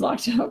screen's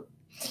locked out.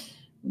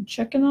 I'm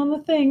checking on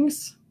the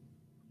things.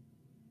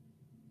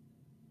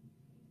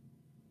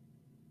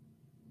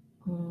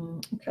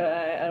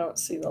 Okay, I don't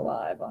see the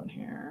live on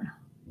here.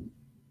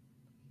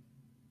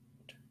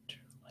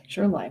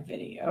 Lecture live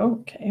video.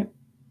 Okay.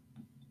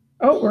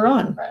 Oh, we're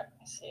on. All right, let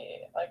me see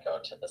if I go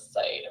to the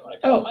site. I'm going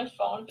to go on my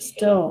phone.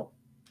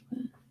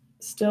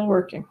 Still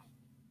working.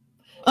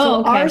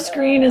 So our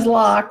screen is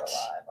locked.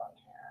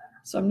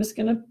 So I'm just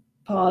going to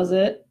pause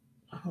it.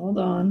 Hold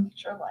on.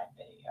 Sure, live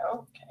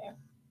video. Okay.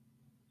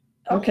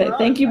 Okay,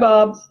 thank you,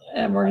 Bob.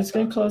 And we're just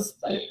going to close.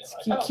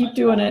 Keep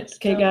doing it.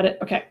 Okay, got it.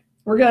 Okay,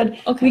 we're good.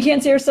 Okay. We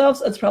can't see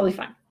ourselves. That's probably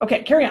fine.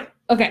 Okay, carry on.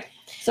 Okay.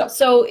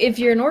 So if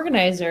you're an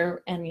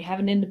organizer and you have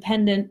an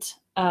independent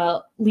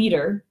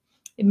leader,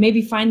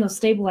 maybe find those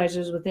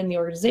stabilizers within the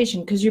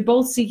organization, because you're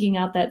both seeking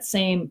out that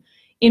same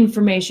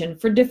information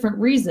for different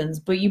reasons,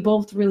 but you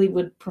both really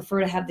would prefer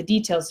to have the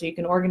details so you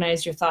can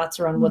organize your thoughts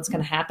around what's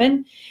going to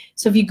happen.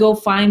 So if you go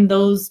find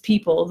those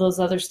people, those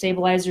other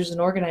stabilizers and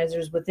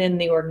organizers within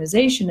the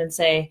organization and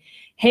say,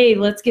 hey,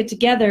 let's get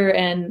together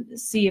and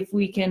see if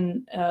we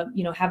can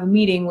have a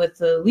meeting with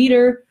the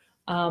leader,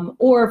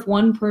 or if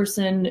one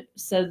person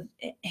said,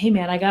 hey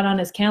man, I got on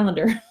his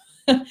calendar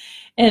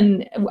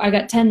and I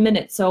got 10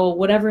 minutes, so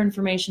whatever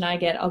information I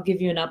get, I'll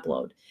give you an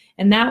upload.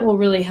 And that will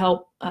really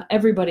help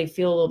everybody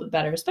feel a little bit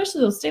better,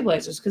 especially those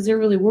stabilizers, because they're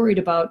really worried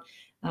about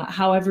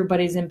how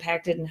everybody's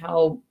impacted and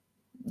how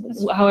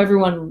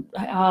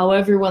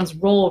everyone's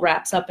role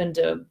wraps up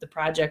into the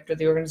project or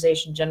the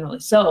organization generally.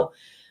 So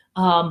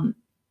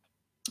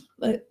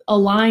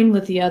align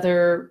with the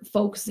other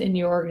folks in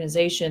your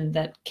organization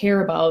that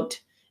care about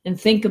and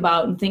think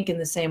in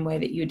the same way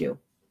that you do.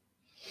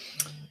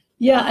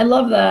 Yeah, I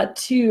love that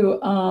too.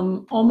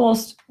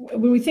 Almost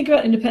when we think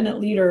about independent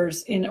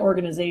leaders in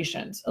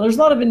organizations, there's a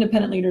lot of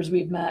independent leaders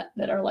we've met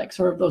that are like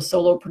sort of those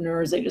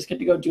solopreneurs. They just get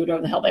to go do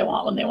whatever the hell they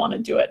want when they want to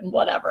do it and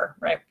whatever,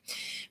 right?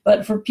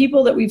 But for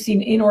people that we've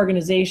seen in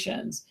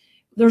organizations,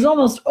 there's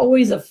almost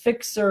always a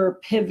fixer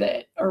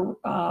pivot or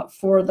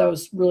for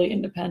those really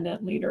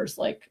independent leaders.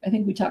 Like I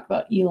think we talk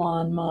about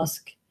Elon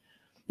Musk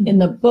in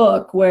the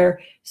book, where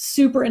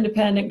super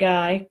independent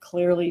guy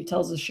clearly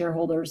tells his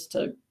shareholders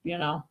to,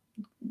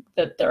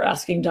 that they're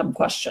asking dumb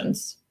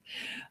questions.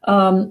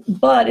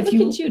 But if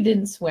you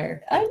didn't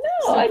swear. I know,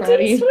 so I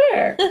didn't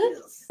swear.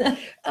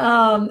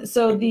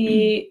 So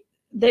he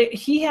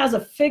has a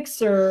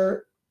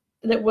fixer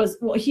that was,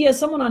 he has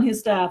someone on his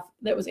staff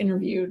that was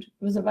interviewed.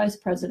 It was a vice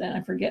president.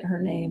 I forget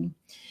her name,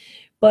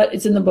 but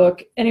it's in the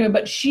book. Anyway,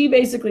 but she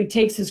basically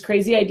takes his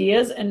crazy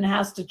ideas and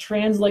has to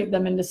translate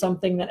them into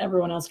something that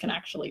everyone else can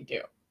actually do.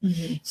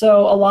 Mm-hmm.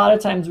 So a lot of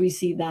times we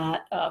see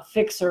that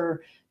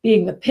fixer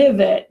being the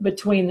pivot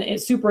between the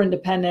super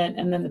independent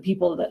and then the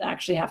people that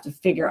actually have to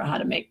figure out how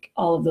to make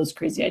all of those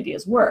crazy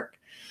ideas work.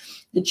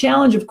 The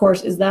challenge, of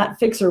course, is that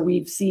fixer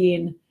we've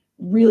seen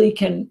really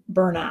can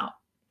burn out,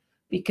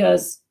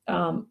 because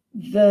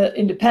the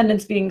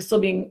independents still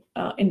being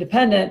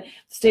independent,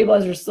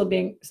 stabilizers still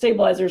being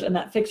stabilizers, and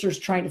that fixer's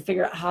trying to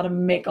figure out how to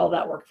make all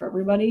that work for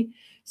everybody.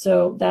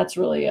 So that's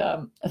really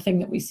a thing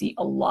that we see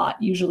a lot.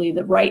 Usually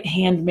the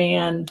right-hand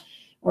man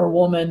or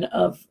woman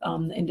of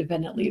the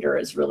independent leader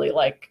is really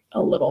like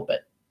a little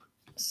bit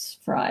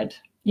fried.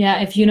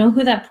 Yeah, if you know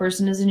who that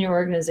person is in your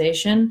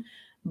organization,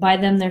 buy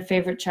them their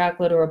favorite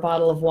chocolate or a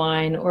bottle of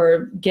wine,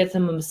 or get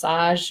them a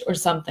massage or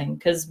something.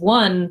 Because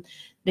one,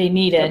 they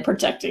need They're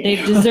protecting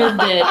They've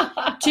deserved it.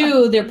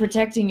 Two, they're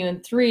protecting you.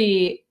 And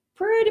three,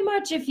 pretty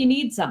much if you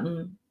need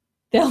something,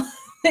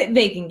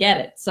 they can get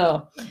it.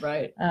 So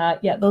right.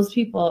 Yeah, those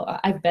people,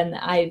 I have been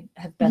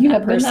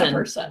that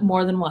person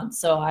more than once,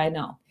 so I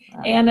know.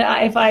 And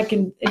if I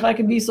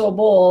can be so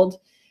bold,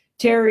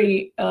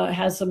 Terry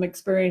has some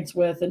experience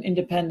with an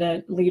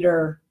independent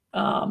leader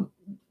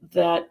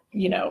that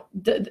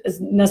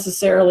is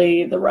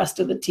necessarily the rest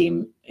of the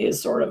team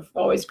is sort of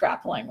always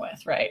grappling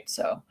with, right?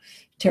 So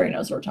Terry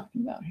knows what we're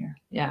talking about here.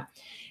 Yeah.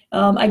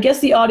 I guess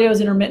the audio is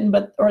intermittent,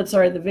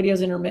 the video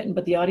is intermittent,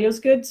 but the audio is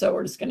good. So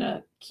we're just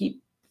gonna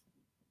keep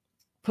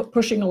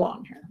pushing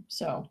along here.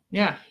 So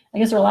yeah. I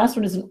guess our last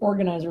one is an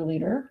organizer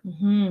leader.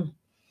 Mm-hmm.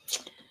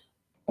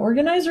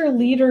 Organizer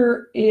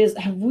leader is,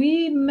 have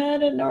we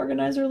met an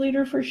organizer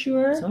leader for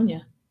sure?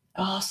 Sonia.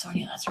 Oh,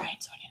 Sonia, that's right,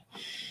 Sonia.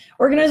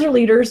 Organizer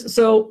leaders.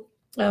 So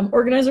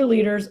organizer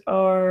leaders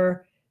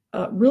are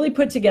really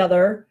put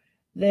together.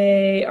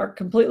 They are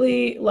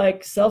completely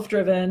like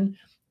self-driven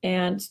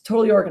and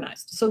totally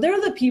organized. So they're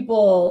the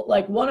people,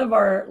 like one of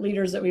our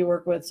leaders that we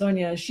work with,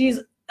 Sonia, she's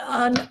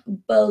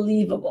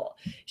unbelievable.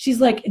 She's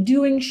like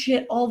doing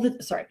stuff all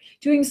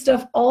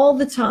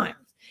the time.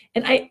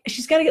 And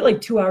she's got to get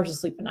like 2 hours of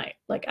sleep a night.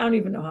 Like, I don't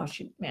even know how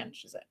she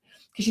manages it,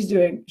 because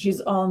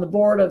she's on the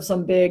board of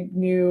some big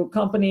new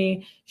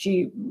company.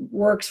 She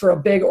works for a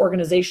big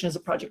organization as a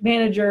project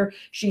manager.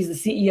 She's the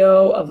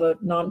CEO of a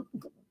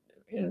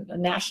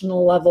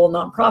national level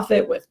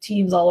nonprofit with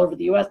teams all over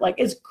the US. Like,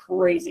 it's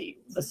crazy,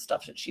 the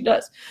stuff that she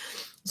does.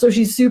 So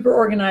she's super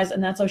organized,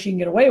 and that's how she can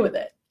get away with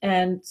it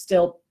and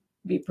still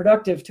be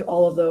productive to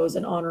all of those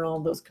and honor all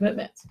of those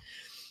commitments.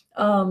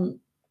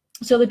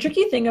 So the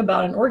tricky thing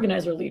about an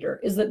organizer leader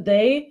is that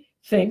they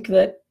think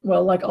that,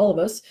 well, like all of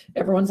us,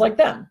 everyone's like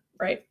them,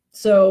 right?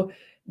 So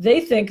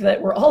they think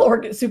that we're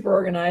all super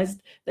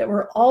organized, that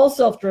we're all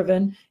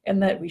self-driven,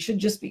 and that we should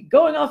just be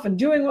going off and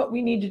doing what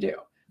we need to do.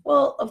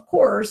 Well, of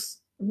course,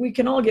 we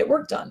can all get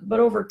work done, but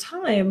over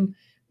time,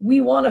 we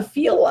want to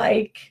feel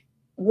like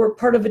we're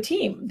part of a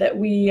team, that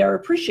we are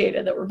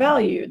appreciated, that we're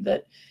valued,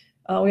 that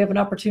we have an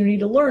opportunity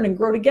to learn and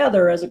grow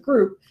together as a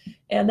group.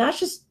 And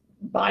that's just,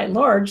 by and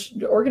large,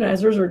 the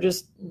organizers are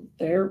just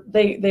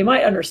they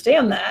might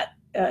understand that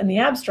in the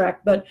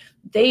abstract, but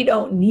they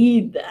don't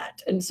need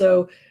that. And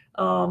so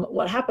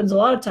what happens a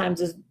lot of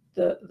times is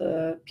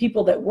the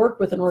people that work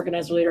with an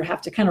organizer leader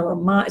have to kind of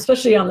remind,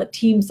 especially on the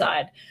team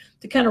side,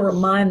 to kind of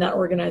remind that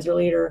organizer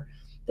leader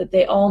that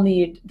they all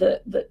need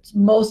the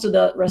most of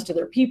the rest of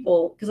their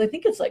people, because I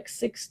think it's like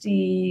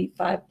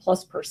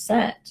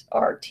 65+%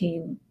 are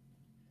team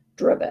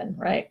driven,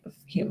 right, of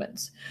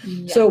humans.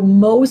 Yeah. So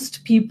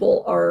most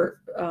people are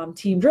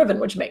team driven,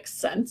 which makes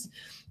sense.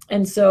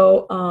 And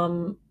so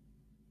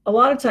a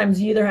lot of times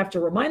you either have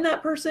to remind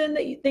that person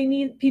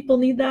that people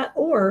need that,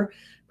 or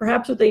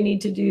perhaps what they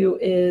need to do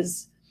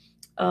is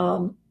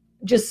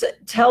just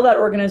tell that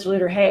organizer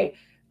leader, hey,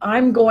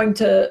 I'm going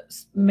to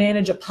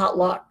manage a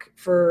potluck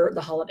for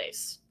the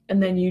holidays,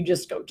 and then you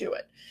just go do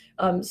it.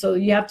 So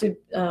you have to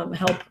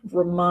help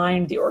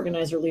remind the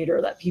organizer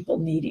leader that people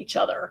need each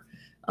other.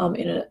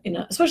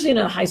 Especially in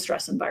a high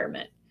stress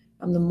environment,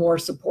 the more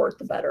support,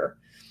 the better.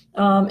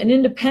 An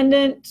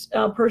independent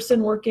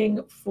person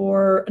working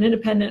for an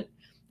independent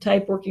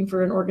type working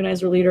for an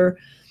organizer leader,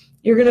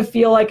 you're going to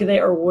feel like they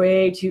are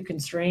way too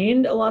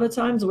constrained a lot of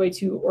times, way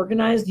too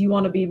organized. You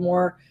want to be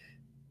more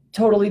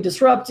totally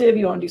disruptive.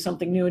 You want to do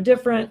something new and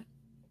different.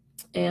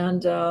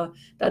 And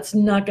that's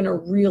not going to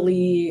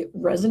really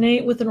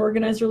resonate with an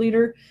organizer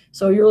leader.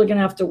 So you're really going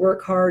to have to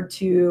work hard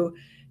to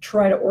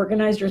try to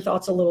organize your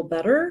thoughts a little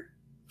better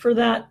for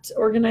that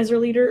organizer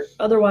leader.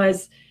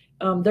 Otherwise,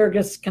 they're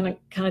just kind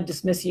of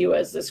dismiss you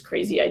as this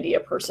crazy idea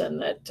person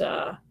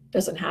that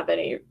doesn't have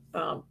any,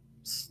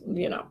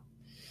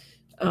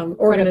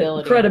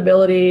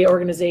 credibility,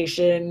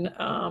 organization,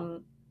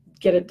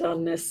 get it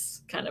done,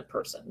 this kind of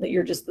person, that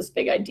you're just this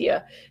big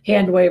idea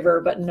hand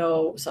waver, but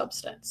no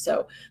substance.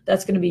 So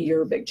that's going to be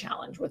your big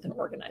challenge with an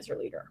organizer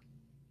leader.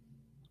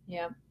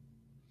 Yeah.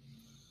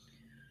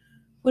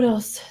 What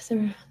else?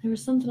 There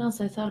was something else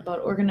I thought about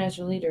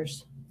organizer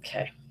leaders.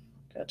 Okay.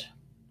 Good.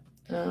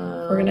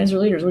 Organizer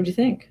leaders, what do you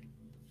think?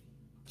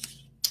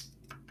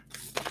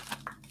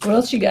 What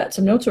else you got?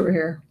 Some notes over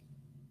here.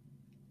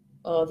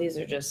 Oh, these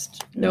are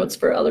just notes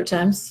for other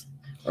times.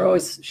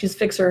 She's a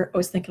fixer,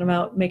 always thinking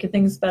about making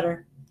things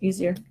better,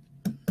 easier.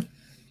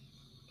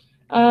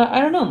 I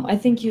don't know. I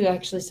think you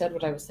actually said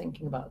what I was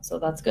thinking about, so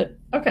that's good.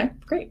 Okay,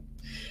 great.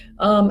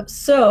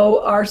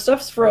 So our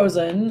stuff's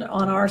frozen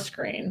on our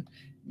screen,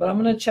 but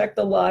I'm going to check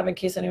the live in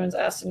case anyone's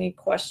asked any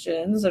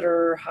questions that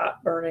are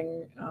hot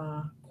burning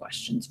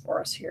questions for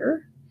us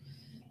here.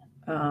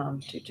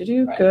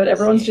 Good.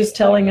 Everyone's just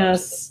telling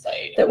us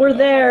that we're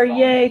there.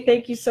 Yay.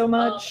 Thank you so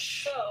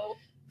much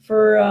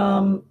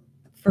for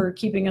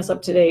keeping us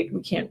up to date.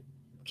 We can't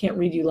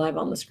read you live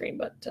on the screen,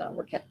 but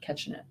we're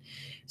catching it.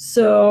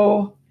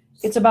 So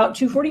it's about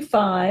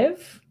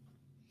 2:45.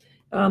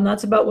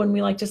 That's about when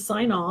we like to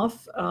sign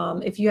off.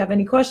 If you have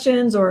any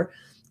questions or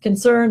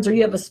concerns, or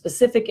you have a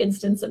specific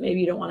instance that maybe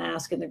you don't want to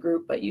ask in the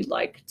group, but you'd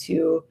like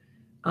to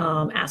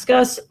ask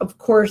us, of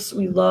course,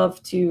 we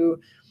love to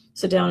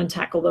sit down and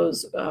tackle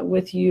those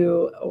with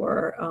you,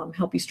 or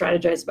help you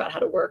strategize about how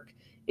to work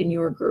in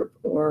your group,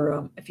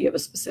 or if you have a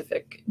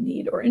specific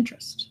need or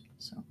interest.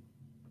 So,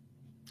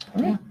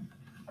 all right.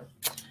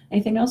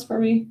 Anything else before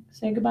we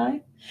say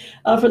goodbye?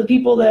 For the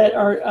people that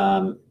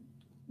are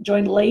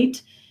joined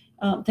late,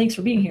 thanks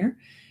for being here.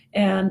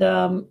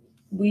 And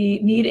we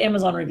need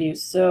Amazon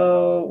reviews.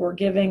 So we're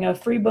giving a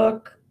free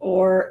book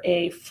or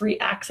a free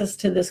access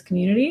to this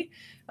community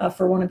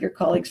for one of your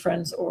colleagues,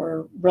 friends,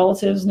 or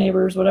relatives,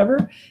 neighbors,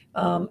 whatever.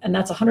 And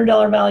that's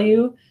 $100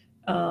 value.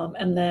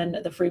 And then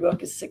the free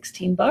book is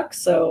 $16.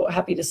 So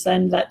happy to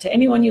send that to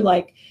anyone you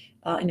like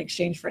in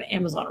exchange for an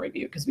Amazon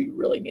review, because we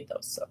really need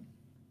those. So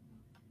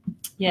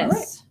yes.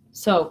 Right.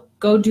 So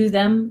go do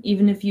them,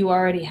 even if you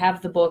already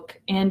have the book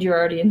and you're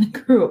already in the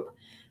group.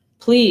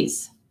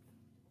 Please,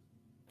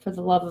 for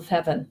the love of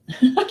heaven,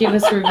 give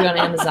us a review on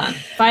Amazon.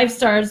 5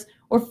 stars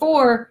or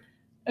 4.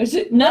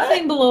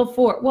 Nothing below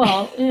 4.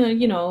 Well,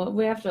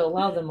 we have to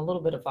allow them a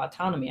little bit of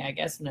autonomy, I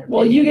guess.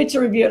 Well, you get to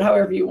review it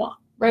however you want.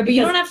 Right, but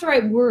you don't have to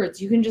write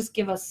words. You can just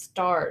give us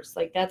stars.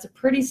 Like, that's a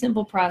pretty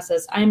simple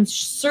process. I'm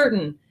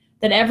certain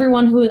that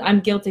everyone who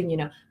I'm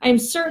guilting, I'm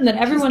certain that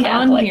everyone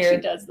on here.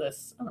 She does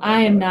this.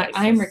 I am not.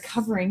 I'm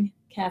recovering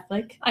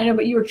Catholic. I know,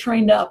 but you were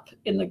trained up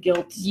in the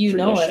guilt. You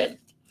know it.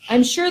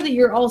 I'm sure that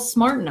you're all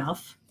smart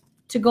enough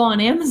to go on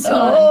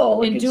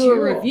Amazon and do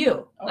a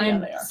review.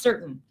 I'm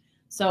certain.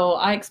 So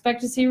I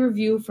expect to see a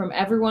review from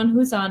everyone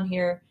who's on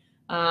here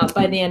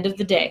by the end of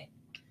the day.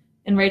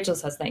 And Rachel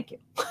says thank you.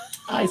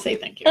 I say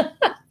thank you.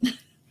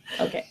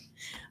 Okay.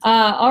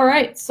 All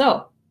right.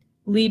 So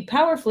lead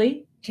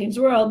powerfully. Change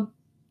the world.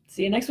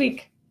 See you next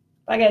week.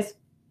 Bye, guys.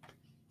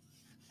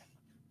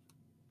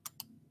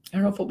 I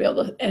don't know if we'll be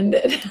able to end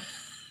it.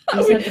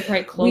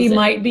 We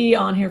might be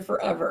on here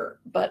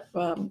forever, but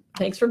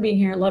thanks for being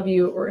here. Love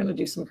you. We're going to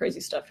do some crazy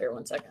stuff here.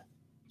 1 second.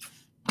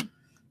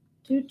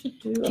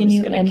 Can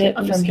you end it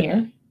from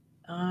here?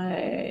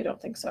 I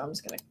don't think so. I'm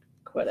just going to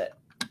quit it.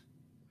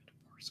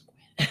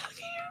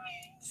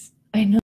 I know.